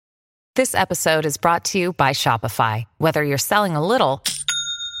This episode is brought to you by Shopify. Whether you're selling a little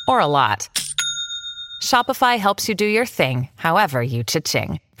or a lot, Shopify helps you do your thing, however you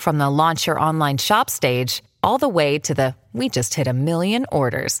cha-ching. From the launch your online shop stage, all the way to the we just hit 1 million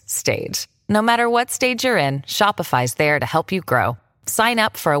orders stage. No matter what stage you're in, Shopify's there to help you grow. Sign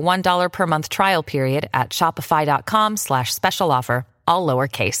up for a $1 per month trial period at shopify.com/special offer, all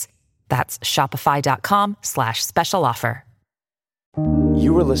lowercase. That's shopify.com/special offer.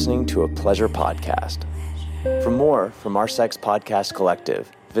 You were listening to a Pleasure podcast. For more from our Sex Podcast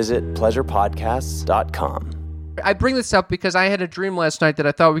Collective, visit pleasurepodcasts.com. I bring this up because I had a dream last night that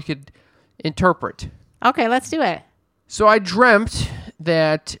I thought we could interpret. Okay, let's do it. So I dreamt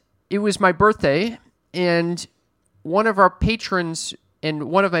that it was my birthday, and one of our patrons and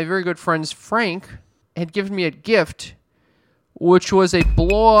one of my very good friends, Frank, had given me a gift, which was a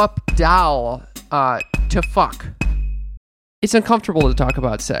blow-up doll to fuck. It's uncomfortable to talk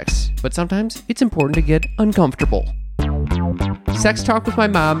about sex, but sometimes it's important to get uncomfortable. Sex Talk with My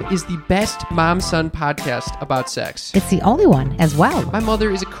Mom is the best mom-son podcast about sex. It's the only one as well. My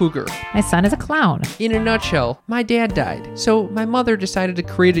mother is a cougar. My son is a clown. In a nutshell, my dad died, so my mother decided to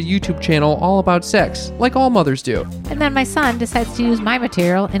create a YouTube channel all about sex, like all mothers do. And then my son decides to use my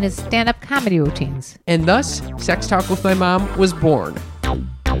material in his stand-up comedy routines. And thus, Sex Talk with My Mom was born.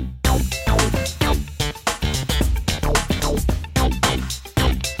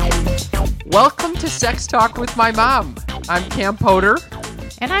 Welcome to Sex Talk with My Mom. I'm Cam Potter.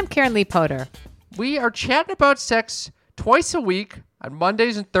 And I'm Karen Lee Potter. We are chatting about sex twice a week on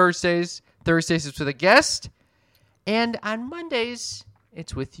Mondays and Thursdays. Thursdays it's with a guest. And on Mondays,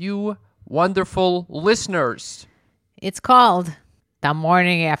 it's with you wonderful listeners. It's called The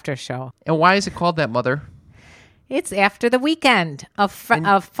Morning After Show. And why is it called that, Mother? It's after the weekend of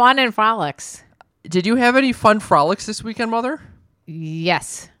fun and frolics. Did you have any fun frolics this weekend, Mother?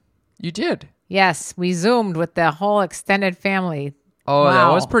 Yes. You did? Yes, we Zoomed with the whole extended family. Oh, wow. That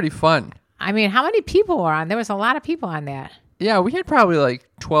was pretty fun. I mean, how many people were on? There was a lot of people on that. Yeah, we had probably like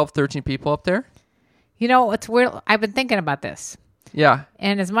 12, 13 people up there. You know, it's weird. I've been thinking about this. Yeah.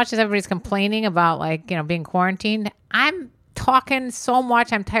 And as much as everybody's complaining about, like, you know, being quarantined, I'm talking so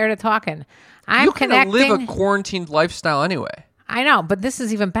much. I'm tired of talking. You can live a quarantined lifestyle anyway. I know, but this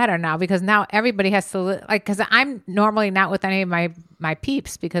is even better now because now everybody has to like. Because I'm normally not with any of my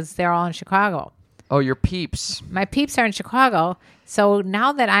peeps because they're all in Chicago. Oh, your peeps. My peeps are in Chicago, so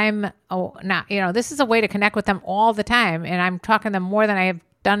now that this is a way to connect with them all the time, and I'm talking to them more than I have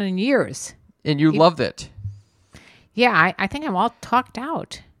done in years. And you loved it. Yeah, I think I'm all talked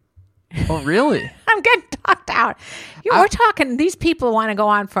out. Oh, really? I'm getting talked out. We're talking. These people want to go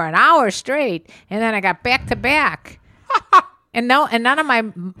on for an hour straight, and then I got back to back. And none of my,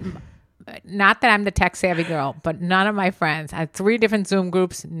 not that I'm the tech savvy girl, but none of my friends. I had 3 different Zoom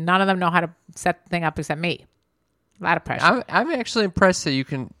groups. None of them know how to set the thing up except me. A lot of pressure. I'm actually impressed that you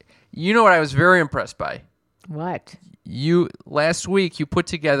can. You know what I was very impressed by? What? Last week you put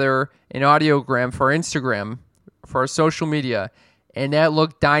together an audiogram for Instagram, for our social media, and that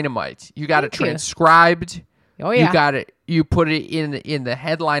looked dynamite. You got it transcribed. Oh yeah. You got it. You put it in the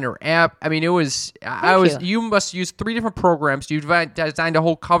Headliner app. I mean, it was. You must use 3 different programs. You designed a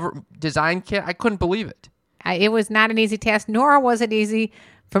whole cover design kit. I couldn't believe it. It was not an easy task, nor was it easy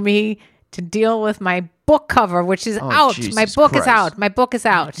for me to deal with my book cover, which is out. Jesus My book Christ. is out. My book is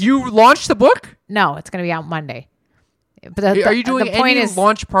out. You launched the book? No, it's going to be out Monday. But Are you doing any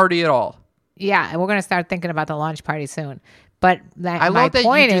launch party at all? Yeah, and we're going to start thinking about the launch party soon. But I love that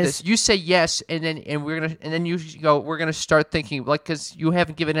you do this. You say yes, and then you go. We're gonna start thinking because you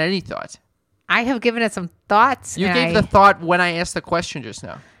haven't given it any thought. I have given it some thoughts. You gave the thought when I asked the question just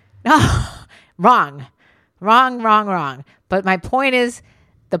now. No, wrong. But my point is,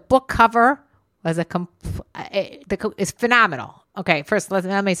 the book cover was is phenomenal. Okay, first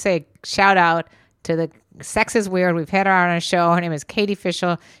let me say shout out to the Sex is Weird. We've had her on our show. Her name is Katie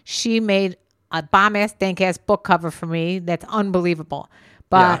Fischel. She made a bomb-ass, dank-ass book cover for me that's unbelievable.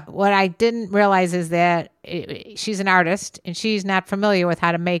 But what I didn't realize is that she's an artist, and she's not familiar with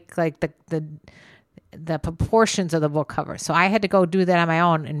how to make like the proportions of the book cover. So I had to go do that on my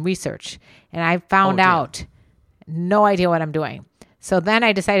own and research. And I found out no idea what I'm doing. So then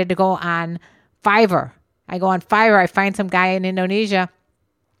I decided to go on Fiverr. I go on Fiverr. I find some guy in Indonesia.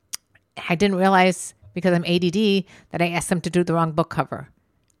 I didn't realize, because I'm ADD, that I asked him to do the wrong book cover.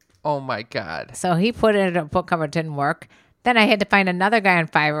 Oh, my God. So he put it in a book cover. It didn't work. Then I had to find another guy on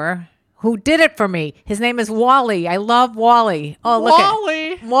Fiverr who did it for me. His name is Wally. I love Wally. Oh, look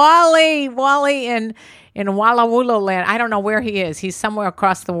at Wally in Walla Wula land. I don't know where he is. He's somewhere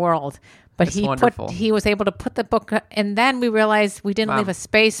across the world. But That's wonderful. he was able to put the book, and then we realized we didn't Mom, leave a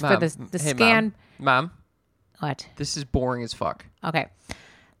space for Mom, the hey, scan. Mom, What? this is boring as fuck. Okay.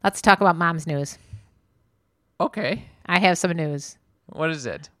 Let's talk about mom's news. Okay. I have some news. What is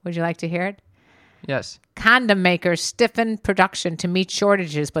it? Would you like to hear it? Yes. Condom makers stiffen production to meet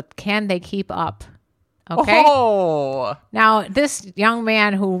shortages, but can they keep up? Okay. Oh. Now, this young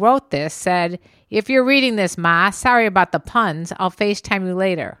man who wrote this said, if you're reading this, Ma, sorry about the puns. I'll FaceTime you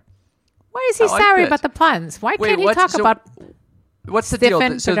later. Why is he I like sorry that. about the puns? Why Wait, can't he what's- talk so about What's the deal?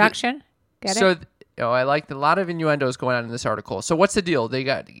 stiffen So the- production? Get so, it? I like a lot of innuendos going on in this article. So what's the deal? They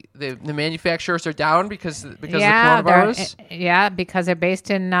got the manufacturers are down because of the coronavirus. Because they're based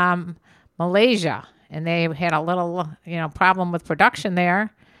in Malaysia, and they had a little problem with production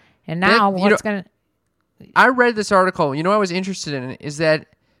there, and now I read this article. You know what I was interested in is that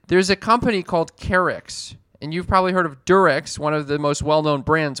there's a company called Carex, and you've probably heard of Durex, one of the most well-known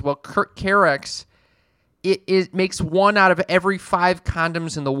brands. Well, Carex, it makes 1 out of every 5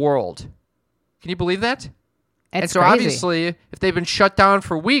 condoms in the world. Can you believe that? And so crazy. obviously, if they've been shut down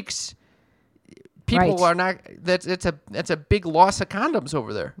for weeks, people Right. are not. That's a big loss of condoms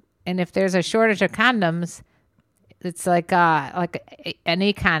over there. And if there's a shortage of condoms, it's like an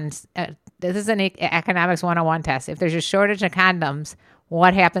econ. This is an economics 101 test. If there's a shortage of condoms,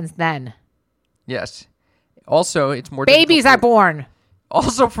 what happens then? Yes. Also, it's more Babies are born.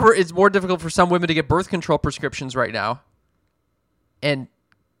 Also, it's more difficult for some women to get birth control prescriptions right now, and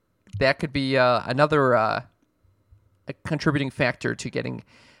that could be another a contributing factor to getting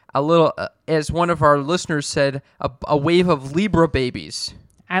a little, as one of our listeners said, a wave of Libra babies.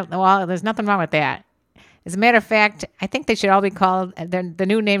 Well, there's nothing wrong with that. As a matter of fact, I think they should all be called. The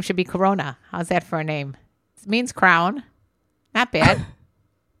new name should be Corona. How's that for a name? It means crown. Not bad.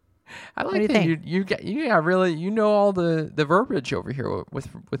 I do like you that think? you got really know all the verbiage over here with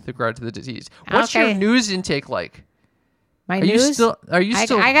regard to the disease. What's your Okay. news intake like? My Are you news. still? Are you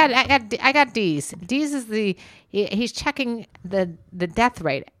still? I got D's. D's is he's checking the death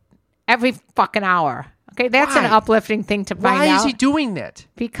rate every fucking hour. Okay, that's an Why? uplifting thing to find Why out. is he doing that?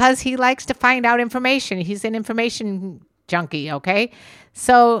 Because he likes to find out information. He's an information junkie, okay?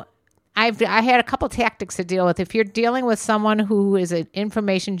 So I had a couple tactics to deal with. If you're dealing with someone who is an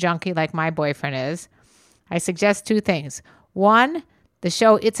information junkie like my boyfriend is, I suggest 2 things. One, the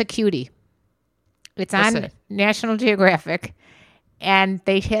show It's a Cutie. It's What's on that? National Geographic, and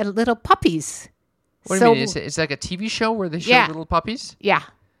they had little puppies. What do you mean? It's like a TV show where they show Yeah. little puppies? Yeah.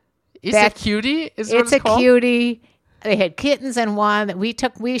 It's a cutie? Is what It's a called? cutie. They had kittens in one that we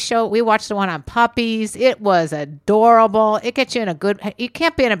watched the one on puppies. It was adorable. It gets you in you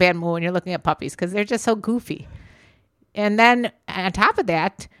can't be in a bad mood when you're looking at puppies because they're just so goofy. And then on top of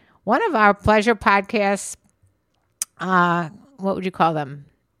that, one of our pleasure podcasts, what would you call them?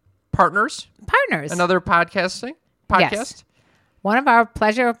 Partners? Partners. Another podcast? Yes. One of our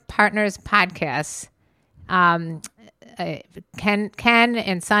pleasure partners podcasts, Ken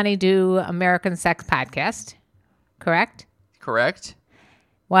and Sonny do American Sex Podcast, correct? Correct.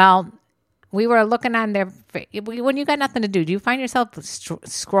 Well, we were looking on their when you got nothing to do you find yourself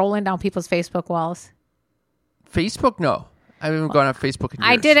scrolling down people's Facebook walls? Facebook? No. I haven't gone on Facebook in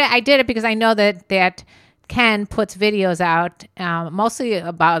years. I did it because I know that Ken puts videos out mostly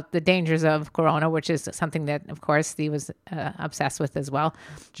about the dangers of corona, which is something that, of course, Steve was obsessed with as well.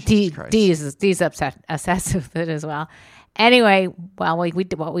 Dee's obsessed with it as well. Anyway, well,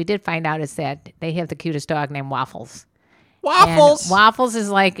 what we did find out is that they have the cutest dog named Waffles. Waffles! And Waffles is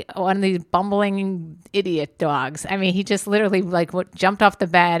like one of these bumbling idiot dogs. I mean, he just literally jumped off the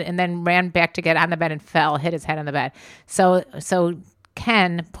bed and then ran back to get on the bed and fell, hit his head on the bed. So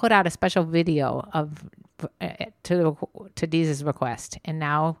Ken put out a special video of to Dee's request, and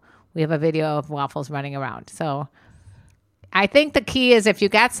now we have a video of Waffles running around. So I think the key is if you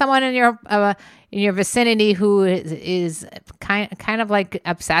got someone in your vicinity who is kind of like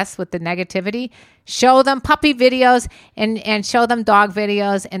obsessed with the negativity, show them puppy videos and show them dog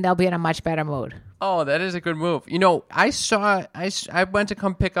videos, and they'll be in a much better mood. Oh, that is a good move. You know, I went to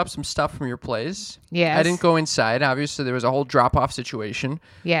come pick up some stuff from your place. Yes. I didn't go inside. Obviously, there was a whole drop-off situation.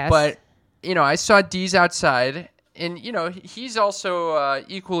 Yes. But, I saw Dee's outside, and, he's also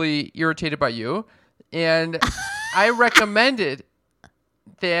equally irritated by you. And I recommended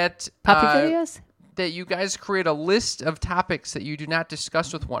that Puppy videos? that you guys create a list of topics that you do not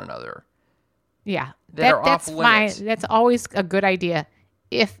discuss with one another. Yeah, That are that's off limits. fine. That's always a good idea.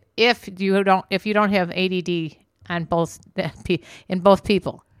 If you don't have ADD on in both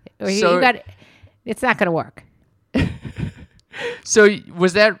people, it's not going to work. So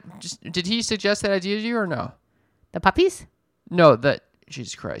did he suggest that idea to you or no? The puppies? No,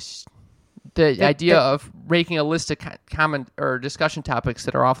 Jesus Christ. the idea of making a list of comment or discussion topics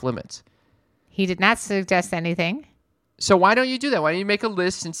that are off limits. He did not suggest anything. So why don't you do that? Why don't you make a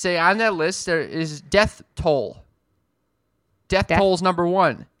list and say on that list there is death toll. Death toll's number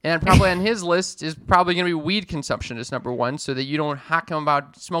 1. And probably on his list is probably going to be weed consumption is number 1 so that you don't hack him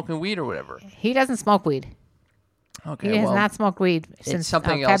about smoking weed or whatever. He doesn't smoke weed. Okay, He has not smoked weed since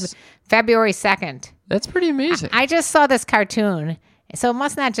something else. February 2nd. That's pretty amazing. I just saw this cartoon. So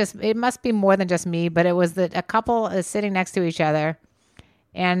it must be more than just me, but it was that a couple is sitting next to each other.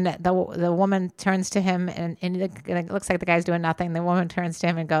 And the woman turns to him, and it looks like the guy's doing nothing. The woman turns to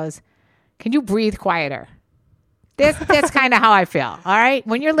him and goes, "Can you breathe quieter?" That's kind of how I feel. All right,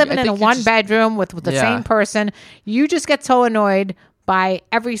 when you're living in a one-bedroom with the same person, you just get so annoyed by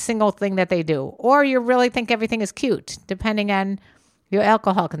every single thing that they do, or you really think everything is cute, depending on your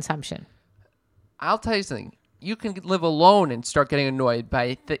alcohol consumption. I'll tell you something. You can live alone and start getting annoyed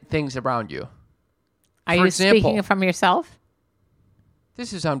by things around you. Are you speaking from yourself?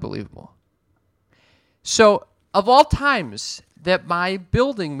 This is unbelievable. So, of all times that my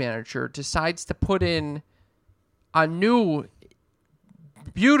building manager decides to put in a new,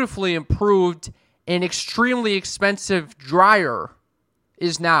 beautifully improved and extremely expensive dryer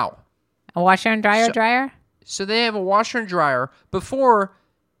is now. A washer and dryer? So they have a washer and dryer. Before,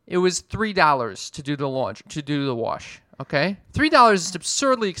 it was $3 to do the wash. Okay? $3 is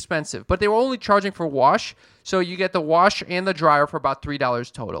absurdly expensive, but they were only charging for wash, so you get the wash and the dryer for about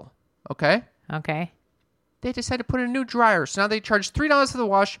 $3 total. Okay? Okay. They decided to put in a new dryer, so now they charge $3 for the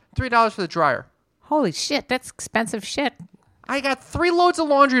wash, $3 for the dryer. Holy shit, that's expensive shit. I got 3 loads of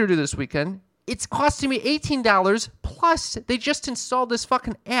laundry to do this weekend. It's costing me $18, plus they just installed this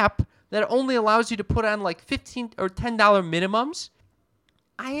fucking app that only allows you to put on like $15 or $10 minimums.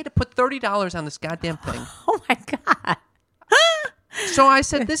 I had to put $30 on this goddamn thing. Oh my God. So I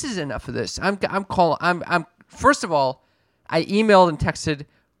said, this is enough of this. I'm first of all, I emailed and texted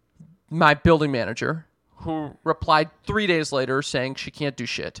my building manager, who replied 3 days later saying she can't do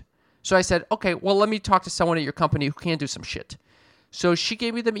shit. So I said, okay, well, let me talk to someone at your company who can do some shit. So she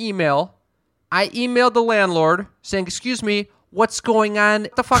gave me the email. I emailed the landlord saying, excuse me, what's going on?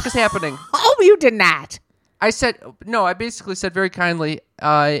 What the fuck is happening? Oh, you did not. I basically said very kindly,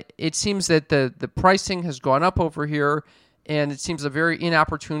 it seems that the pricing has gone up over here, and it seems a very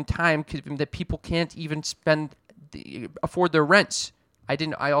inopportune time that people can't even afford their rents.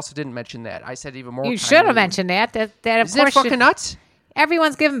 I also didn't mention that. I said even more. You should have mentioned that. That of Isn't that fucking nuts?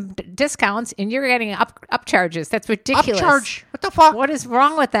 Everyone's giving discounts, and you're getting upcharges. That's ridiculous. Upcharge? What the fuck? What is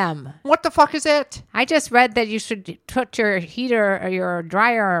wrong with them? What the fuck is that? I just read that you should put your heater or your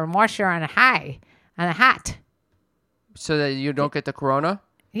dryer or washer on a hot. So that you don't get the corona?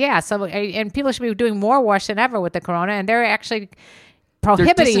 Yeah. So, and people should be doing more wash than ever with the corona, and they're actually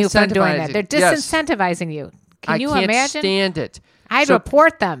prohibiting you from doing that. They're disincentivizing you. Can you imagine? I can't stand it. I'd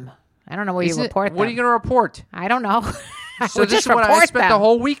report them. I don't know where you report them. What are you going to report? I don't know. So this is what I spent the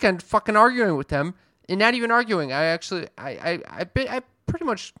whole weekend fucking arguing with them, and not even arguing. I pretty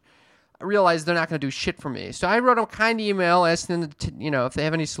much realized they're not going to do shit for me. So I wrote them a kind email asking them to, if they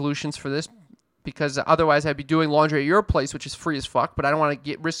have any solutions for this, because otherwise I'd be doing laundry at your place, which is free as fuck. But I don't want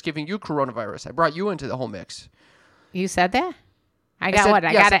to risk giving you coronavirus. I brought you into the whole mix. You said that? I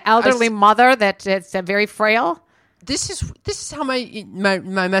got an elderly mother that's very frail. This is how my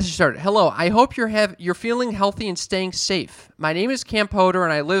message started. Hello, I hope you're feeling healthy and staying safe. My name is Cam Poder,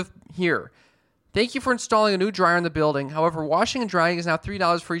 and I live here. Thank you for installing a new dryer in the building. However, washing and drying is now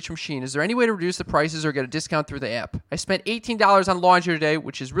 $3 for each machine. Is there any way to reduce the prices or get a discount through the app? I spent $18 on laundry today,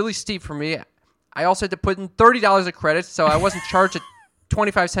 which is really steep for me. I also had to put in $30 of credits, so I wasn't charged a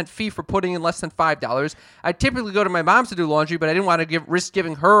 25-cent fee for putting in less than $5. I typically go to my mom's to do laundry, but I didn't want to risk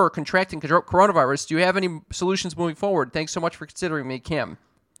giving her or contracting coronavirus. Do you have any solutions moving forward? Thanks so much for considering me, Kim.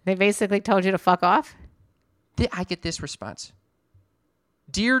 They basically told you to fuck off? I get this response.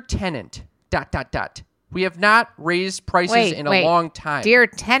 Dear tenant, ... We have not raised prices in a long time. Dear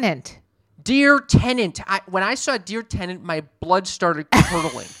tenant. Dear tenant. When I saw Dear tenant, my blood started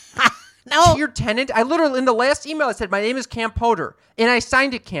curdling. No. Dear tenant, I literally, in the last email, I said, my name is Cam Poder, and I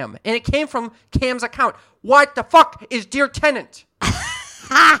signed it Cam, and it came from Cam's account. What the fuck is Dear tenant?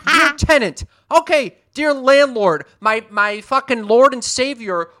 Dear tenant. Okay, dear landlord, my fucking Lord and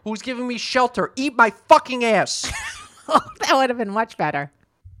Savior who's giving me shelter, eat my fucking ass. Oh, that would have been much better.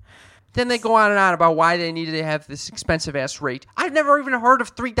 Then they go on and on about why they needed to have this expensive-ass rate. I've never even heard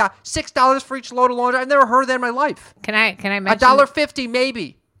of $6 for each load of laundry. I've never heard of that in my life. Can I mention... $1.50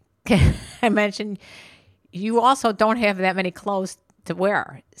 maybe. Can I mention, you also don't have that many clothes to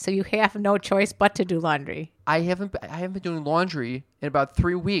wear, so you have no choice but to do laundry. I haven't been doing laundry in about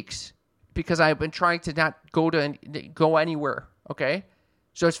 3 weeks. because I've been trying to not go anywhere. Okay,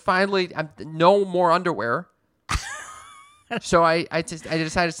 so it's finally no more underwear. So I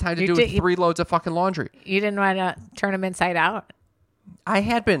decided it's time to do 3 loads of fucking laundry. You didn't want to turn them inside out? I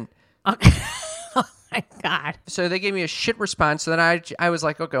had been. Okay. Oh my God. So they gave me a shit response. So then I was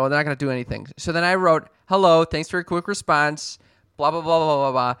like, okay, well, they're not going to do anything. So then I wrote, hello, thanks for your quick response. Blah, blah, blah, blah,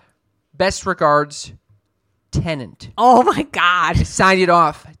 blah, blah. Best regards, Tenant. Oh my God. Signed it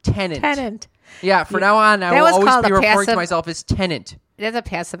off. Tenant. Yeah, from now on, I will always be referring to myself as Tenant. There's a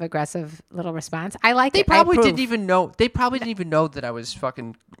passive-aggressive little response. I like it. They probably didn't even know. They probably didn't even know that I was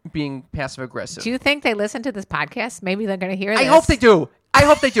fucking being passive-aggressive. Do you think they listen to this podcast? Maybe they're going to hear this. I hope they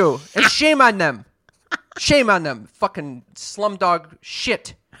do. And shame on them. Shame on them. Fucking slumdog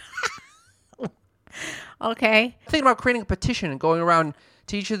shit. Okay. Thinking about creating a petition and going around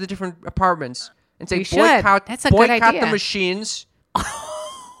to each of the different apartments and say, boycott boycott the machines.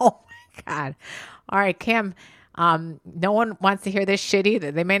 Oh my God. All right, Cam. No one wants to hear this shit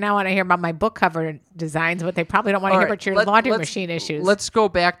either. They may not want to hear about my book cover designs, but they probably don't want to hear about your laundry machine issues. Let's go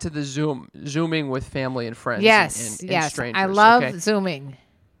back to the zooming with family and friends. Yes, and strangers. I love zooming.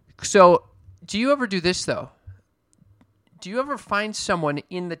 So, do you ever do this though? Do you ever find someone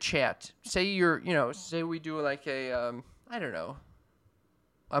in the chat? Say say we do like a, I don't know,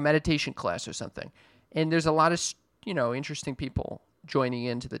 a meditation class or something, and there's a lot of interesting people joining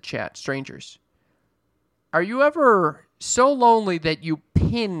into the chat, strangers. Are you ever so lonely that you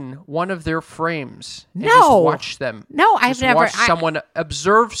pin one of their frames and just watch them? No, I've never.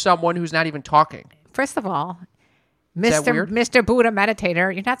 Observe someone who's not even talking. First of all, Mr. Buddha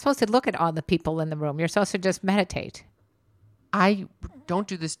meditator, you're not supposed to look at all the people in the room. You're supposed to just meditate. I don't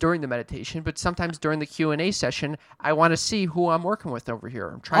do this during the meditation, but sometimes during the Q&A session, I want to see who I'm working with over here.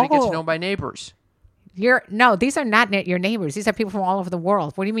 I'm trying to get to know my neighbors. No, these are not your neighbors. These are people from all over the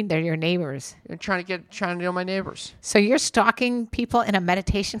world. What do you mean they're your neighbors? I'm trying to know my neighbors. So you're stalking people in a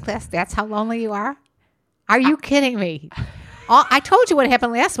meditation class? That's how lonely you are? Are you kidding me? I told you what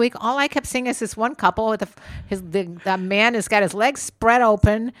happened last week. All I kept seeing is this one couple with the man has got his legs spread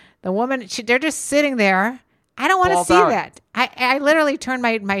open. The woman, they're just sitting there. I don't want to see that. I literally turned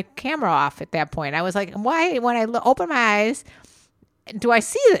my camera off at that point. I was like, why? When I open my eyes, do I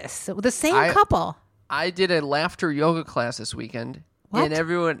see this? The same couple. I did a laughter yoga class this weekend, and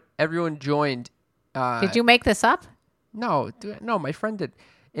everyone joined. Did you make this up? No, my friend did.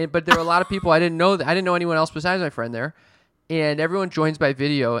 But there were a lot of people I didn't know. I didn't know anyone else besides my friend there, and everyone joins by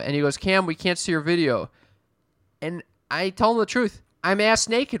video. And he goes, "Cam, we can't see your video." And I told him the truth. I'm ass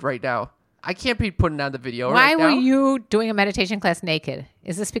naked right now. I can't be putting on the video. Why right now. were you doing a meditation class naked?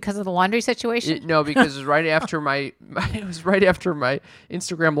 Is this because of the laundry situation? No, because it was right after my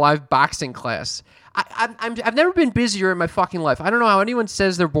Instagram live boxing class. I've never been busier in my fucking life. I don't know how anyone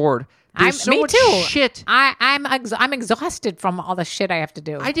says they're bored. There's so much shit. I'm exhausted from all the shit I have to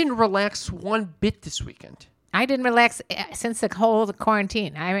do. I didn't relax one bit this weekend. I didn't relax since the whole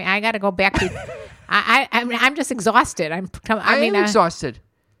quarantine. I got to go back to. I'm just exhausted. I'm exhausted.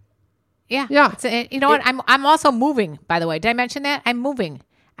 Yeah. Yeah. You know what? I'm also moving, by the way. Did I mention that? I'm moving.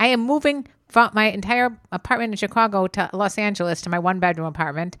 I am moving from my entire apartment in Chicago to Los Angeles to my 1-bedroom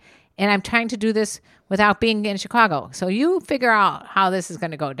apartment. And I'm trying to do this without being in Chicago. So you figure out how this is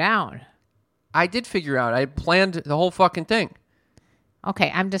going to go down. I did figure out. I planned the whole fucking thing. Okay.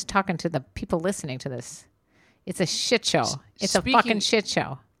 I'm just talking to the people listening to this. It's a shit show. It's a fucking shit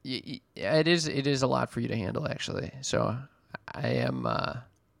show. It is a lot for you to handle, actually. So I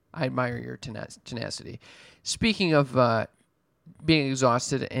admire your tenacity. Speaking of being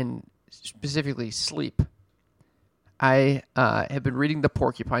exhausted and specifically sleep, I have been reading the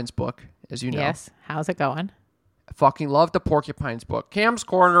Porcupines book, as you know. Yes. How's it going? I fucking love the Porcupines book. Cam's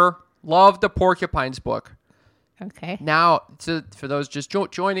Corner, love the Porcupines book. Okay. Now, for those just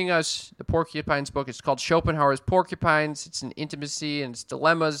joining us, the Porcupines book is called Schopenhauer's Porcupines. It's an intimacy and it's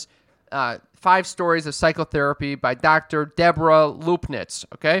dilemmas. 5 stories of psychotherapy by Dr. Deborah Lupnitz,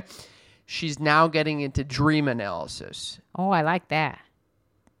 okay? She's now getting into dream analysis. Oh, I like that.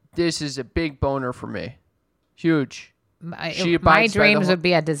 This is a big boner for me. Huge. My dreams would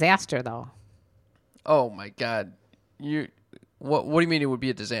be a disaster, though. Oh, my God. What do you mean it would be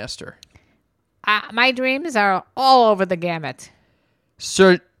a disaster? My dreams are all over the gamut.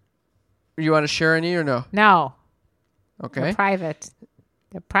 So, you want to share any or no? No. Okay. They're private.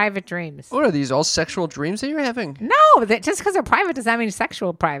 They're private dreams. What are these, all sexual dreams that you're having? No, just because they're private does not mean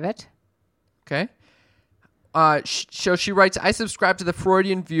sexual private. Okay. So she writes, I subscribe to the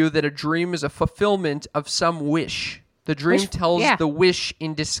Freudian view that a dream is a fulfillment of some wish. The dream tells the wish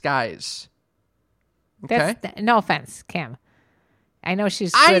in disguise. Okay? No offense, Cam. I know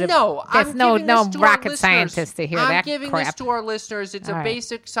she's I good. know. That's I'm no giving this to our rocket listeners. scientist to hear I'm that giving crap. this to our listeners. It's All a right.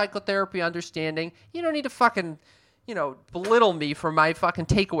 basic psychotherapy understanding. You don't need to fucking, belittle me for my fucking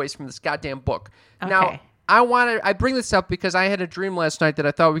takeaways from this goddamn book. Now, Okay. I bring this up because I had a dream last night that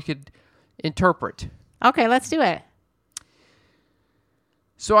I thought we could interpret. Okay, let's do it.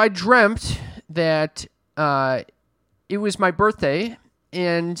 So I dreamt that it was my birthday,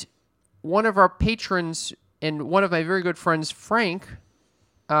 and one of our patrons and one of my very good friends, Frank,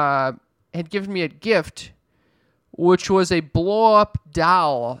 had given me a gift, which was a blow-up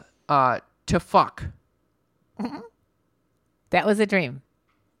doll to fuck. That was a dream.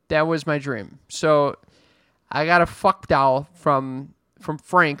 That was my dream. So I got a fuck doll from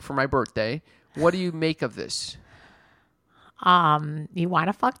Frank for my birthday. What do you make of this? You want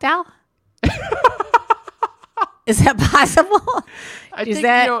a fuck doll? Is that possible? I Is think,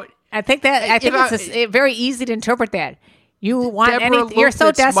 that? I think if it's very easy to interpret that. You want Deborah anything? You're so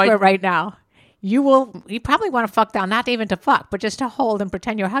Lopez desperate might- right now. You probably want a fuck doll, not even to fuck, but just to hold and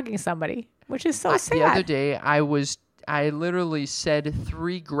pretend you're hugging somebody, which is so sad. The other day, I literally said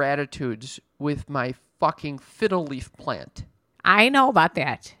 3 gratitudes with my fucking fiddle leaf plant. I know about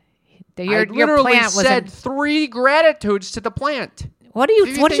that. Your literally plant was said 3 gratitudes to the plant. What few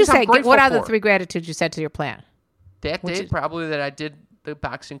did you things I'm say? grateful What are the for. 3 gratitudes you said to your plant? That day, probably that I did the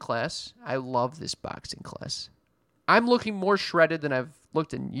boxing class. I love this boxing class. I'm looking more shredded than I've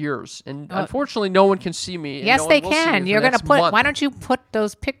looked in years, and unfortunately, no one can see me. And Yes, no they one will see me can. for You're the gonna next put. month. Why don't you put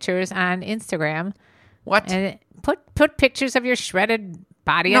those pictures on Instagram What? and put pictures of your shredded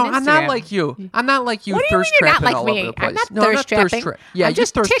body No, on Instagram? I'm not like you. I'm not like you. What do you mean thirst you're not trapping like all me? over the place. I'm not No, thirst trapping. Yeah, I'm you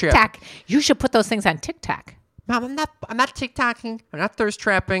just thirst trap. TikTok. You should put those things on TikTok. Mom, I'm not TikToking. I'm not thirst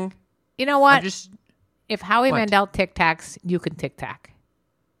trapping. You know what? I'm just If Howie What? Mandel TikToks, you can TikTok.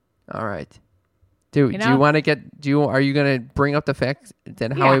 all right. Dude, You do know? you want to get? Are you going to bring up the fact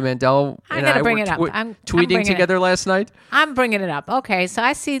that Howie Mandel I'm and gonna I bring were it up. I'm tweeting bringing it- together last night? I'm bringing it up. Okay, so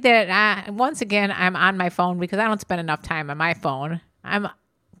I see that once again I'm on my phone because I don't spend enough time on my phone. I'm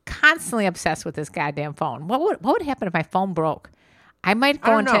constantly obsessed with this goddamn phone. What would happen if my phone broke? I might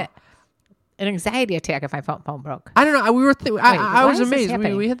go don't know. into an anxiety attack if my phone broke. I don't know. We were. I why was is this amazed.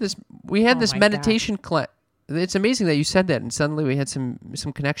 happening? We had this Oh my meditation class. It's amazing that you said that, and suddenly we had some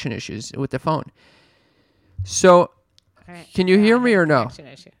connection issues with the phone. So, can you hear me or no? Connection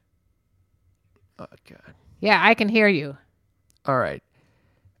issue. Oh God. Yeah, I can hear you. All right.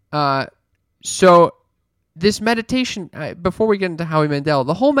 So this meditation, before we get into Howie Mandel,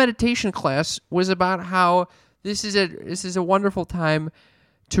 the whole meditation class was about how this is a wonderful time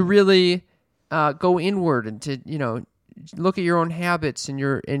to really go inward and to look at your own habits and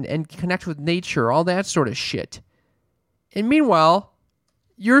and connect with nature, all that sort of shit. And meanwhile,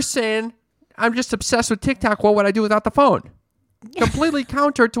 you're saying I'm just obsessed with TikTok. What would I do without the phone? Completely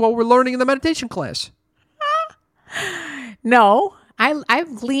counter to what we're learning in the meditation class. No,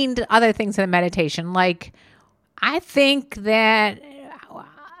 I've gleaned other things in the meditation. Like, I think that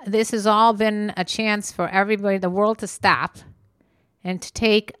this has all been a chance for everybody, the world, to stop and to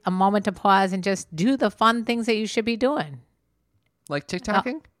take a moment to pause and just do the fun things that you should be doing. Like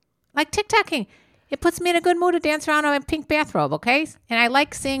TikToking? Like TikToking. It puts me in a good mood to dance around in a pink bathrobe, okay? And I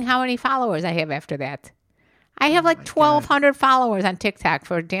like seeing how many followers I have after that. I have like 1,200 followers on TikTok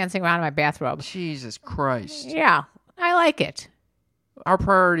for dancing around in my bathrobe. Jesus Christ. Yeah, I like it. Our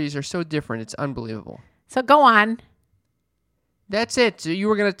priorities are so different. It's unbelievable. So go on. That's it. So you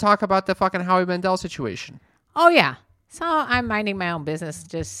were going to talk about the fucking Howie Mandel situation. Oh, yeah. So I'm minding my own business,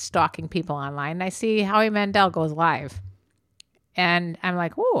 just stalking people online. And I see Howie Mandel goes live. And I'm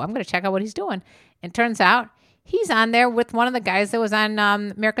like, oh, I'm going to check out what he's doing. And turns out he's on there with one of the guys that was on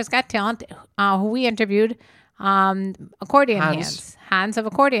America's Got Talent, who we interviewed, Accordion Hands. Hans of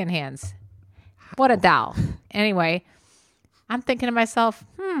Accordion Hands. What a doll. Anyway, I'm thinking to myself,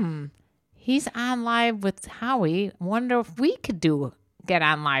 he's on live with Howie. Wonder if we could get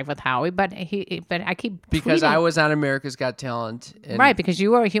on live with Howie, but I keep Because tweeting. I was on America's Got Talent. And Right, because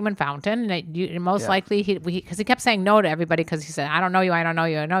you were a human fountain, and most likely because he kept saying no to everybody because he said, "I don't know you, I don't know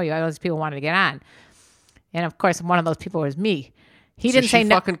you, I know you." All those people wanted to get on, and of course, one of those people was me. He didn't say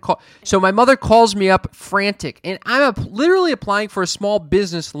no. So my mother calls me up frantic, and I'm literally applying for a small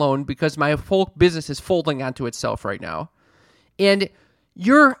business loan because my whole business is folding onto itself right now. And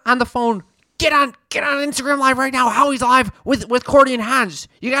you're on the phone. Get on Instagram Live right now. Howie's live with Accordion Hans.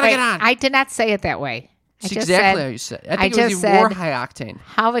 You gotta Wait, get on. I did not say it that way. That's exactly how you said it. I think it was just even more said, high octane.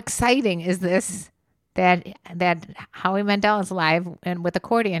 How exciting is this that Howie Mandel is live and with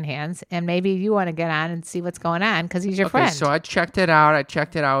accordion hands, and maybe you want to get on and see what's going on because he's your friend. So I checked it out.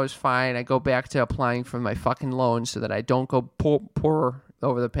 It was fine. I go back to applying for my fucking loan so that I don't go poor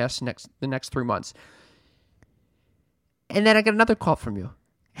over the next 3 months. And then I get another call from you.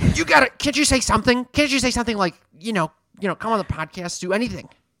 Can't you say something? Can't you say something like, come on the podcast, do anything?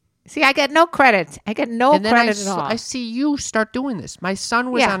 See, I get no credit. I get no credit at all. I see you start doing this. My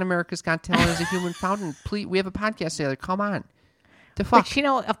son was on America's Got Talent as a human fountain. Please, we have a podcast together. Come on. The fuck? Which,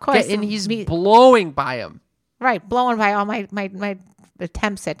 of course. And he's blowing by him. Right, blowing by all my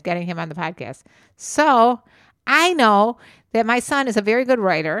attempts at getting him on the podcast. So I know that my son is a very good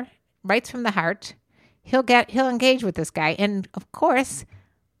writer, writes from the heart. He'll engage with this guy. And, of course,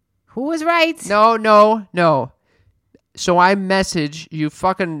 who was right? No. So I message, you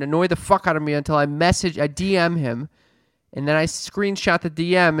fucking annoy the fuck out of me until I DM him, and then I screenshot the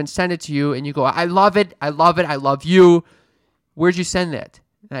DM and send it to you, and you go, I love it, I love you. Where'd you send that?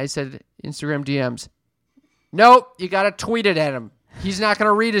 And I said, Instagram DMs. Nope, you got to tweet it at him. He's not going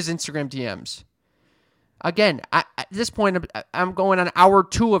to read his Instagram DMs. Again, at this point, I'm going on hour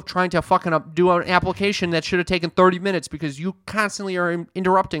 2 of trying to fucking do an application that should have taken 30 minutes because you constantly are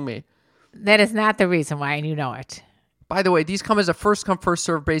interrupting me. That is not the reason why, and you know it. By the way, these come as a first come, first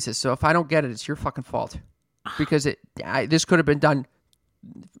served basis. So if I don't get it, it's your fucking fault. Because this could have been done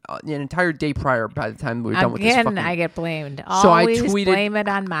an entire day prior by the time we were done with this fucking... Again, I get blamed. So Always blame it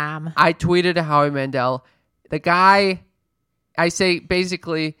on mom. I tweeted to Howie Mandel. The guy, I say,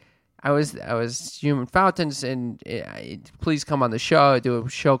 basically, I was Human Fountains, and please come on the show. I do a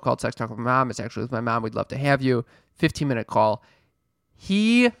show called Sex Talk with My Mom. It's actually with my mom. We'd love to have you. 15-minute call.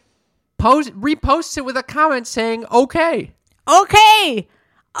 He... reposts it with a comment saying, okay. Can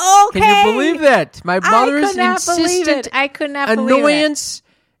you believe that? My mother's insistent I could not believe it. Annoyance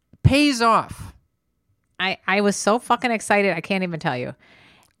pays off. I was so fucking excited. I can't even tell you.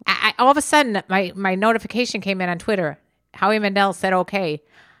 All of a sudden, my notification came in on Twitter. Howie Mandel said, okay.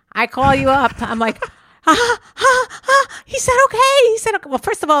 I call you up. I'm like, he said, okay. Well,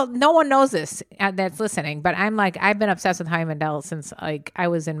 first of all, no one knows this that's listening, but I've been obsessed with Howie Mandel since I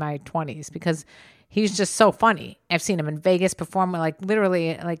was in my 20s because he's just so funny. I've seen him in Vegas perform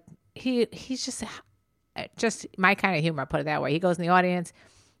literally he's just my kind of humor, put it that way. He goes in the audience.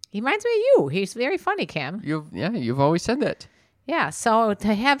 He reminds me of you. He's very funny, Cam. You've always said that. Yeah. So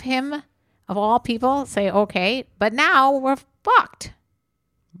to have him of all people say, okay, but now we're fucked.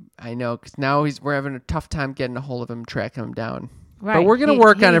 I know, because now we're having a tough time getting a hold of him, tracking him down. Right. But we're going to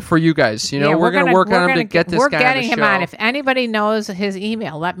work on it for you guys. We're going to work on him to get this guy on the show. We're getting him on. If anybody knows his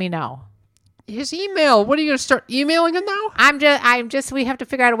email, let me know. His email? What are you going to start emailing him now? We have to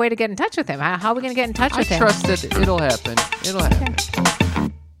figure out a way to get in touch with him. How are we going to get in touch with him? I trust that it'll happen.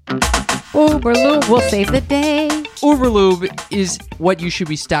 Uberlube will save the day. Uberlube is what you should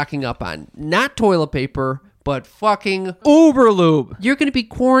be stocking up on. Not toilet paper, but fucking Uberlube. You're going to be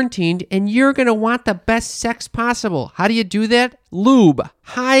quarantined and you're going to want the best sex possible. How do you do that? Lube.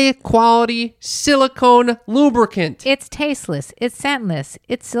 High quality silicone lubricant. It's tasteless. It's scentless.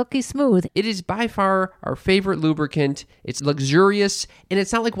 It's silky smooth. It is by far our favorite lubricant. It's luxurious, and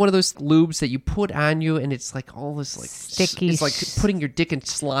it's not like one of those lubes that you put on you and it's like all this sticky. It's like putting your dick in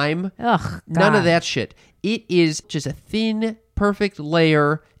slime. Ugh. None of that shit. It is just a thin, perfect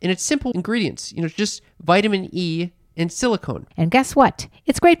layer, and it's simple ingredients. Just vitamin E and silicone. And guess what?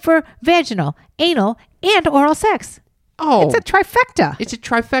 It's great for vaginal, anal, and oral sex. Oh. It's a trifecta. It's a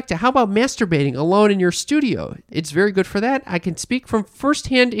trifecta. How about masturbating alone in your studio? It's very good for that. I can speak from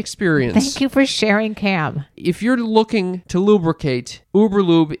firsthand experience. Thank you for sharing, Cam. If you're looking to lubricate,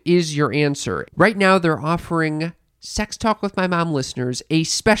 Uberlube is your answer. Right now, they're offering Sex Talk with My Mom listeners a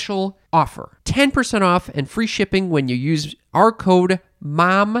special offer. 10% off and free shipping when you use our code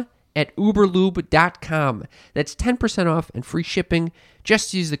MOM at uberlube.com. That's 10% off and free shipping.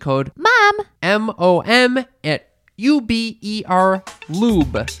 Just use the code MOM, MOM at uberlube.com.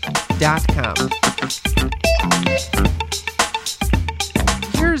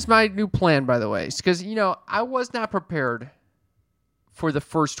 Here's my new plan, by the way, because, I was not prepared for the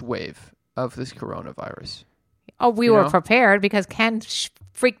first wave of this coronavirus. Oh, we were prepared because Ken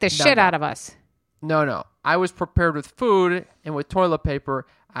freaked the shit out of us. No. I was prepared with food and with toilet paper.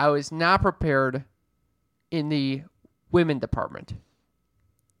 I was not prepared in the women department.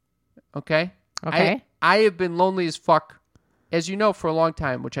 Okay? Okay. I have been lonely as fuck, as you know, for a long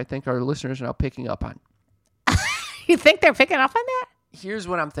time, which I think our listeners are now picking up on. You think they're picking up on that? Here's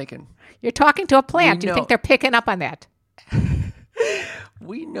what I'm thinking. You're talking to a plant. You think they're picking up on that?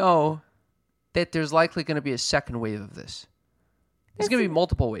 We know that there's likely going to be a second wave of this. There's going to be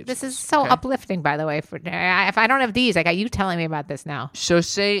multiple waves. This is so okay? uplifting, by the way. If I don't have these, I got you telling me about this now. So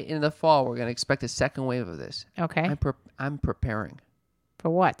say in the fall, we're going to expect a second wave of this. Okay. I'm preparing. For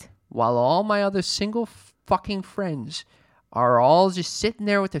what? While all my other single fucking friends are all just sitting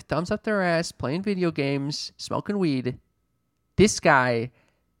there with their thumbs up their ass, playing video games, smoking weed, this guy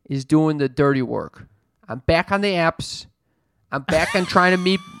is doing the dirty work. I'm back on the apps. I'm back on trying to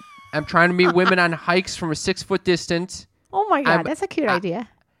meet women on hikes from a 6-foot distance. Oh my God, that's a cute idea.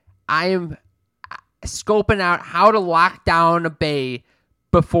 I am scoping out how to lock down a bay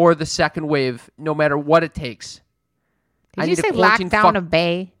before the second wave, no matter what it takes. Did you say lock down a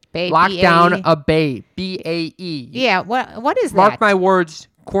bay? Lock down a bay. B-A-E. Yeah, what is that? Mark my words,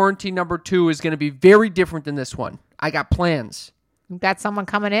 quarantine number 2 is going to be very different than this one. I got plans. You got someone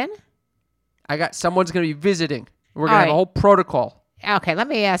coming in? Someone's going to be visiting. We're going to have a whole protocol. Okay, let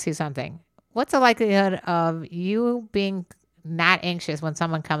me ask you something. What's the likelihood of you being not anxious when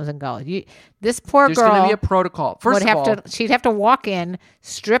someone comes and goes? This poor girl. There's going to be a protocol. First of all, she'd have to walk in,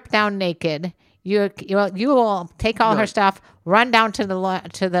 strip down naked. You will take all her stuff, run down to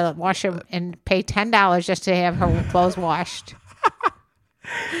the washer and pay $10 just to have her clothes washed.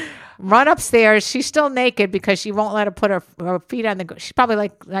 Run upstairs. She's still naked because she won't let her put her feet on the. She's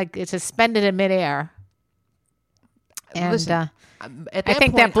probably like it's suspended in midair. And listen, I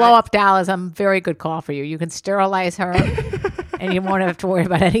think that blow up doll is a very good call for you. You can sterilize her, and you won't have to worry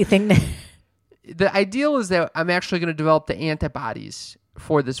about anything. The ideal is that I'm actually going to develop the antibodies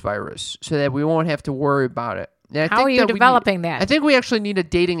for this virus so that we won't have to worry about it. How are you developing that? I think we actually need a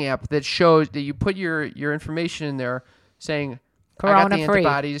dating app that shows that you put your information in there saying, I got the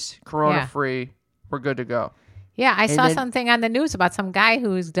antibodies, corona-free, we're good to go. Yeah, I saw something on the news about some guy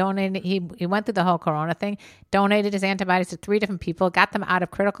who's donated. He went through the whole corona thing, donated his antibodies to 3 different people, got them out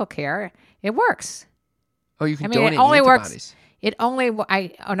of critical care. It works. Oh, you can donate it only antibodies. Works. It only.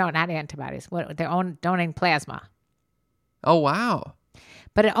 No, not antibodies. They're donating plasma. Oh wow!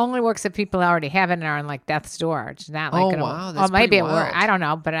 But it only works if people already have it and are on like death's door. It's not like wow, that's maybe it wild. works. I don't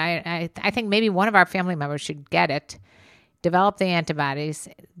know, but I think maybe one of our family members should get it, develop the antibodies,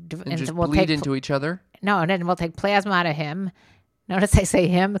 and just we'll bleed into each other. No, and then we'll take plasma out of him. Notice I say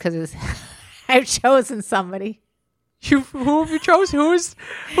him because I've chosen somebody. Who have you chosen? Who is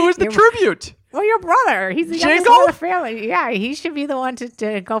the tribute? Well, your brother. He's the youngest one of the family. Yeah, he should be the one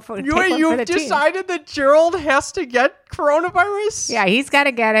to go for. You've decided that Gerald has to get coronavirus? Yeah, he's got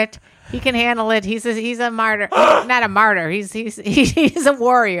to get it. He can handle it. He's a martyr. Not a martyr. He's a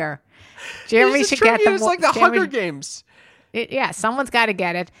warrior. Jeremy should get them. It's like the Hunger Games. Someone's got to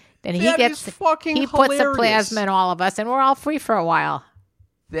get it. Then he puts the plasma in all of us, and we're all free for a while.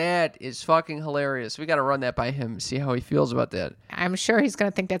 That is fucking hilarious. We got to run that by him, see how he feels about that. I'm sure he's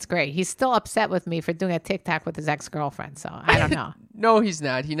going to think that's great. He's still upset with me for doing a TikTok with his ex-girlfriend, so I don't know. No, he's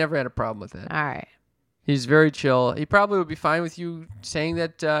not. He never had a problem with that. All right. He's very chill. He probably would be fine with you saying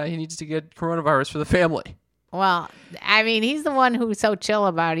that he needs to get coronavirus for the family. Well, I mean, he's the one who's so chill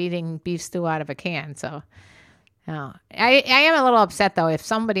about eating beef stew out of a can, so... No. I am a little upset, though. If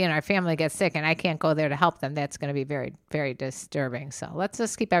somebody in our family gets sick and I can't go there to help them, that's going to be very, very disturbing. So let's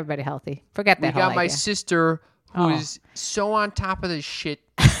just keep everybody healthy. Forget that whole idea. We got my sister who is so on top of this shit.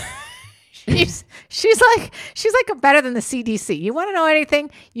 She's like better than the CDC. You want to know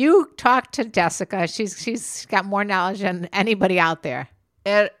anything? You talk to Jessica. She's got more knowledge than anybody out there.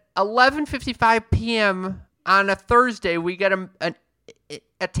 At 11:55 p.m. on a Thursday, we get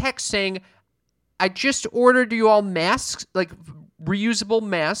a text saying, I just ordered you all masks, like reusable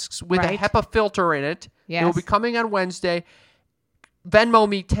masks with a HEPA filter in it. Yes. It will be coming on Wednesday. Venmo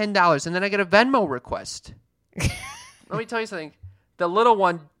me $10. And then I get a Venmo request. Let me tell you something. The little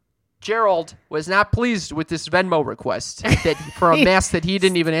one, Gerald, was not pleased with this Venmo request for a mask that he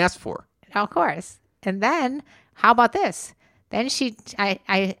didn't even ask for. Of course. And then, how about this? Then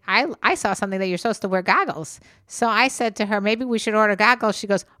I saw something that you're supposed to wear goggles. So I said to her, maybe we should order goggles. She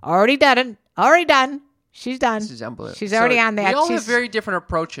goes, already done. She's done. This is unbelievable. She's already on that. We all have very different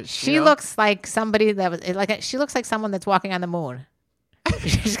approaches. She looks like somebody she looks like someone that's walking on the moon.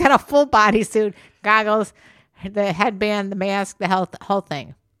 She's got a full bodysuit, goggles, the headband, the mask, the whole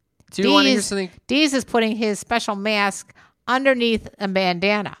thing. Do you want to hear something? Deez is putting his special mask underneath a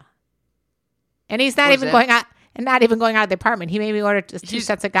bandana. And he's not even going out. And not even going out of the apartment. He made me order 2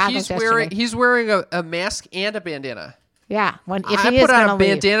 sets of goggles yesterday. He's wearing a mask and a bandana. Yeah. I put on a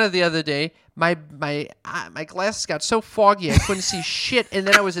bandana the other day. My glasses got so foggy I couldn't see shit, and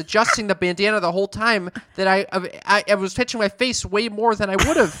then I was adjusting the bandana the whole time that I was touching my face way more than I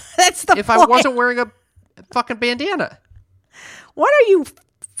would have if I wasn't wearing a fucking bandana. What are you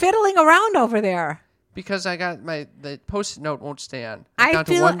fiddling around over there? Because I got the Post-it note won't stay on. I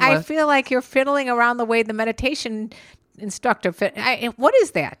feel like you're fiddling around the way the meditation instructor what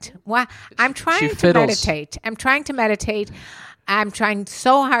is that? Well, I'm trying to meditate. I'm trying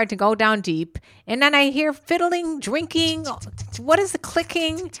so hard to go down deep, and then I hear fiddling, drinking. What is the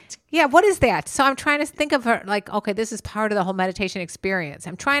clicking? Yeah, what is that? So I'm trying to think of her like, okay, this is part of the whole meditation experience.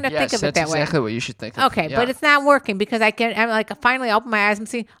 I'm trying to think of it that way. That's exactly what you should think of. Okay, but it's not working because I'm like, finally open my eyes and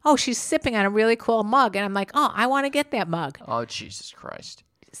see, oh, she's sipping on a really cool mug. And I'm like, oh, I want to get that mug. Oh, Jesus Christ.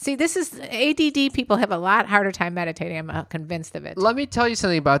 See, this is ADD people have a lot harder time meditating. I'm convinced of it. Let me tell you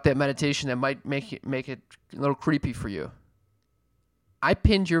something about that meditation that might make it a little creepy for you. I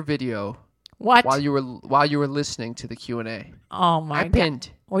pinned your video. What? While you were listening to the Q&A. Oh my God. I pinned.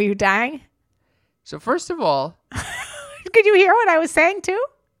 Were you dying? So first of all, could you hear what I was saying too?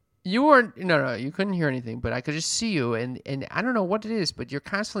 You weren't. No, you couldn't hear anything, but I could just see you, and I don't know what it is, but you're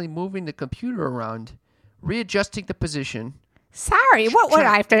constantly moving the computer around, readjusting the position. Sorry, what would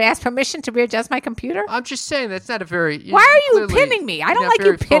I have to ask permission to readjust my computer? I'm just saying that's not a very. Why are you pinning me? I don't like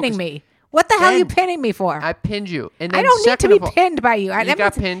you pinning me. What the hell are you pinning me for? I pinned you. And then I don't need to be pinned by you. You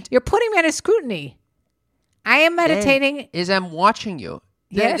got pinned. You're putting me under scrutiny. I am meditating. I'm watching you.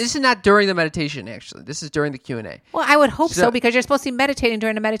 Yes. This is not during the meditation, actually. This is during the Q&A. Well, I would hope so because you're supposed to be meditating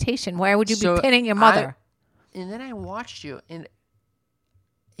during the meditation. Why would you be pinning your mother? And then I watched you, and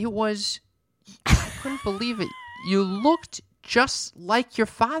it was... I couldn't believe it. You looked just like your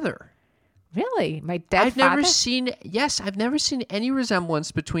father. Really? My dead I've father? I've never seen any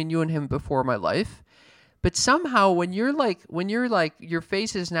resemblance between you and him before in my life. But somehow when you're like your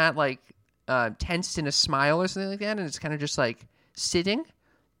face is not like tensed in a smile or something like that, and it's kind of just like sitting,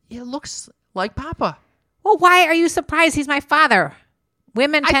 it looks like Papa. Well, why are you surprised? He's my father.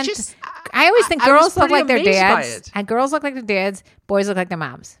 Women tend to... I always think girls look like their dads. And girls look like their dads. Boys look like their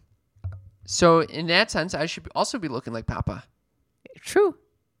moms. So in that sense, I should also be looking like Papa. True.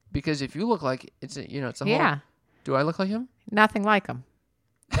 Because if you look like it's a whole... Yeah. Do I look like him? Nothing like him.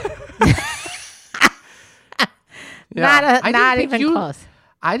 Yeah. Not even close.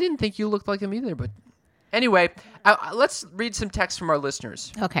 I didn't think you looked like him either, but anyway, let's read some text from our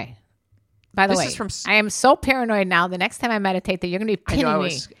listeners. Okay. By the way, I am so paranoid now. The next time I meditate, that you're going to be pinning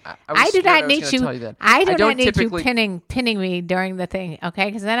me. I do not need you. I do not need you pinning me during the thing. Okay,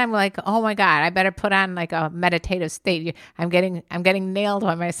 because then I'm like, oh my God, I better put on like a meditative state. I'm getting nailed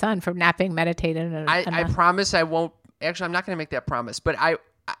by my son for not being meditative. I promise I won't. Actually, I'm not going to make that promise, but I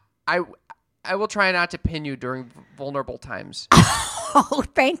will try not to pin you during vulnerable times. Oh,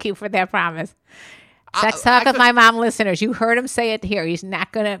 thank you for that promise. Let's talk of my mom listeners. You heard him say it here. He's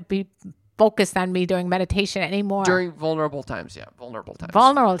not going to be focused on me during meditation anymore. During vulnerable times, yeah. Vulnerable times.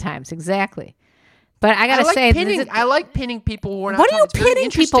 Vulnerable times, exactly. But I got to say... I like pinning people who are not... What are you pinning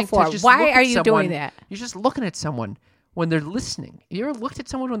people for? Why are you doing that? You're just looking at someone when they're listening. You ever looked at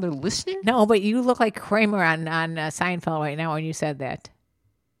someone when they're listening? No, but you look like Kramer on Seinfeld right now when you said that.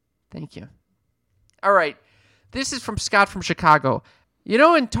 Thank you. All right. This is from Scott from Chicago. You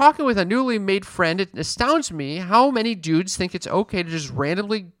know, in talking with a newly made friend, it astounds me how many dudes think it's okay to just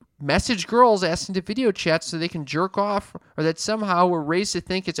randomly message girls asking to video chat so they can jerk off, or that somehow we're raised to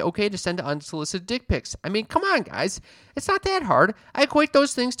think it's okay to send unsolicited dick pics. I mean, come on, guys. It's not that hard. I equate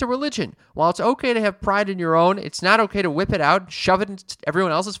those things to religion. While it's okay to have pride in your own, it's not okay to whip it out and shove it into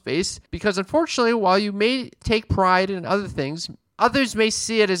everyone else's face, because unfortunately, while you may take pride in other things, others may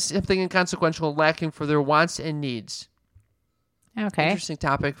see it as something inconsequential and lacking for their wants and needs. Okay. Interesting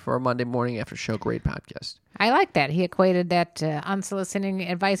topic for a Monday morning after show. Great podcast. I like that. He equated that unsoliciting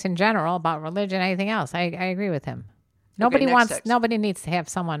advice in general about religion, anything else. I agree with him. Nobody needs to have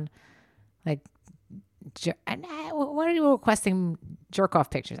someone like, what are you requesting jerk off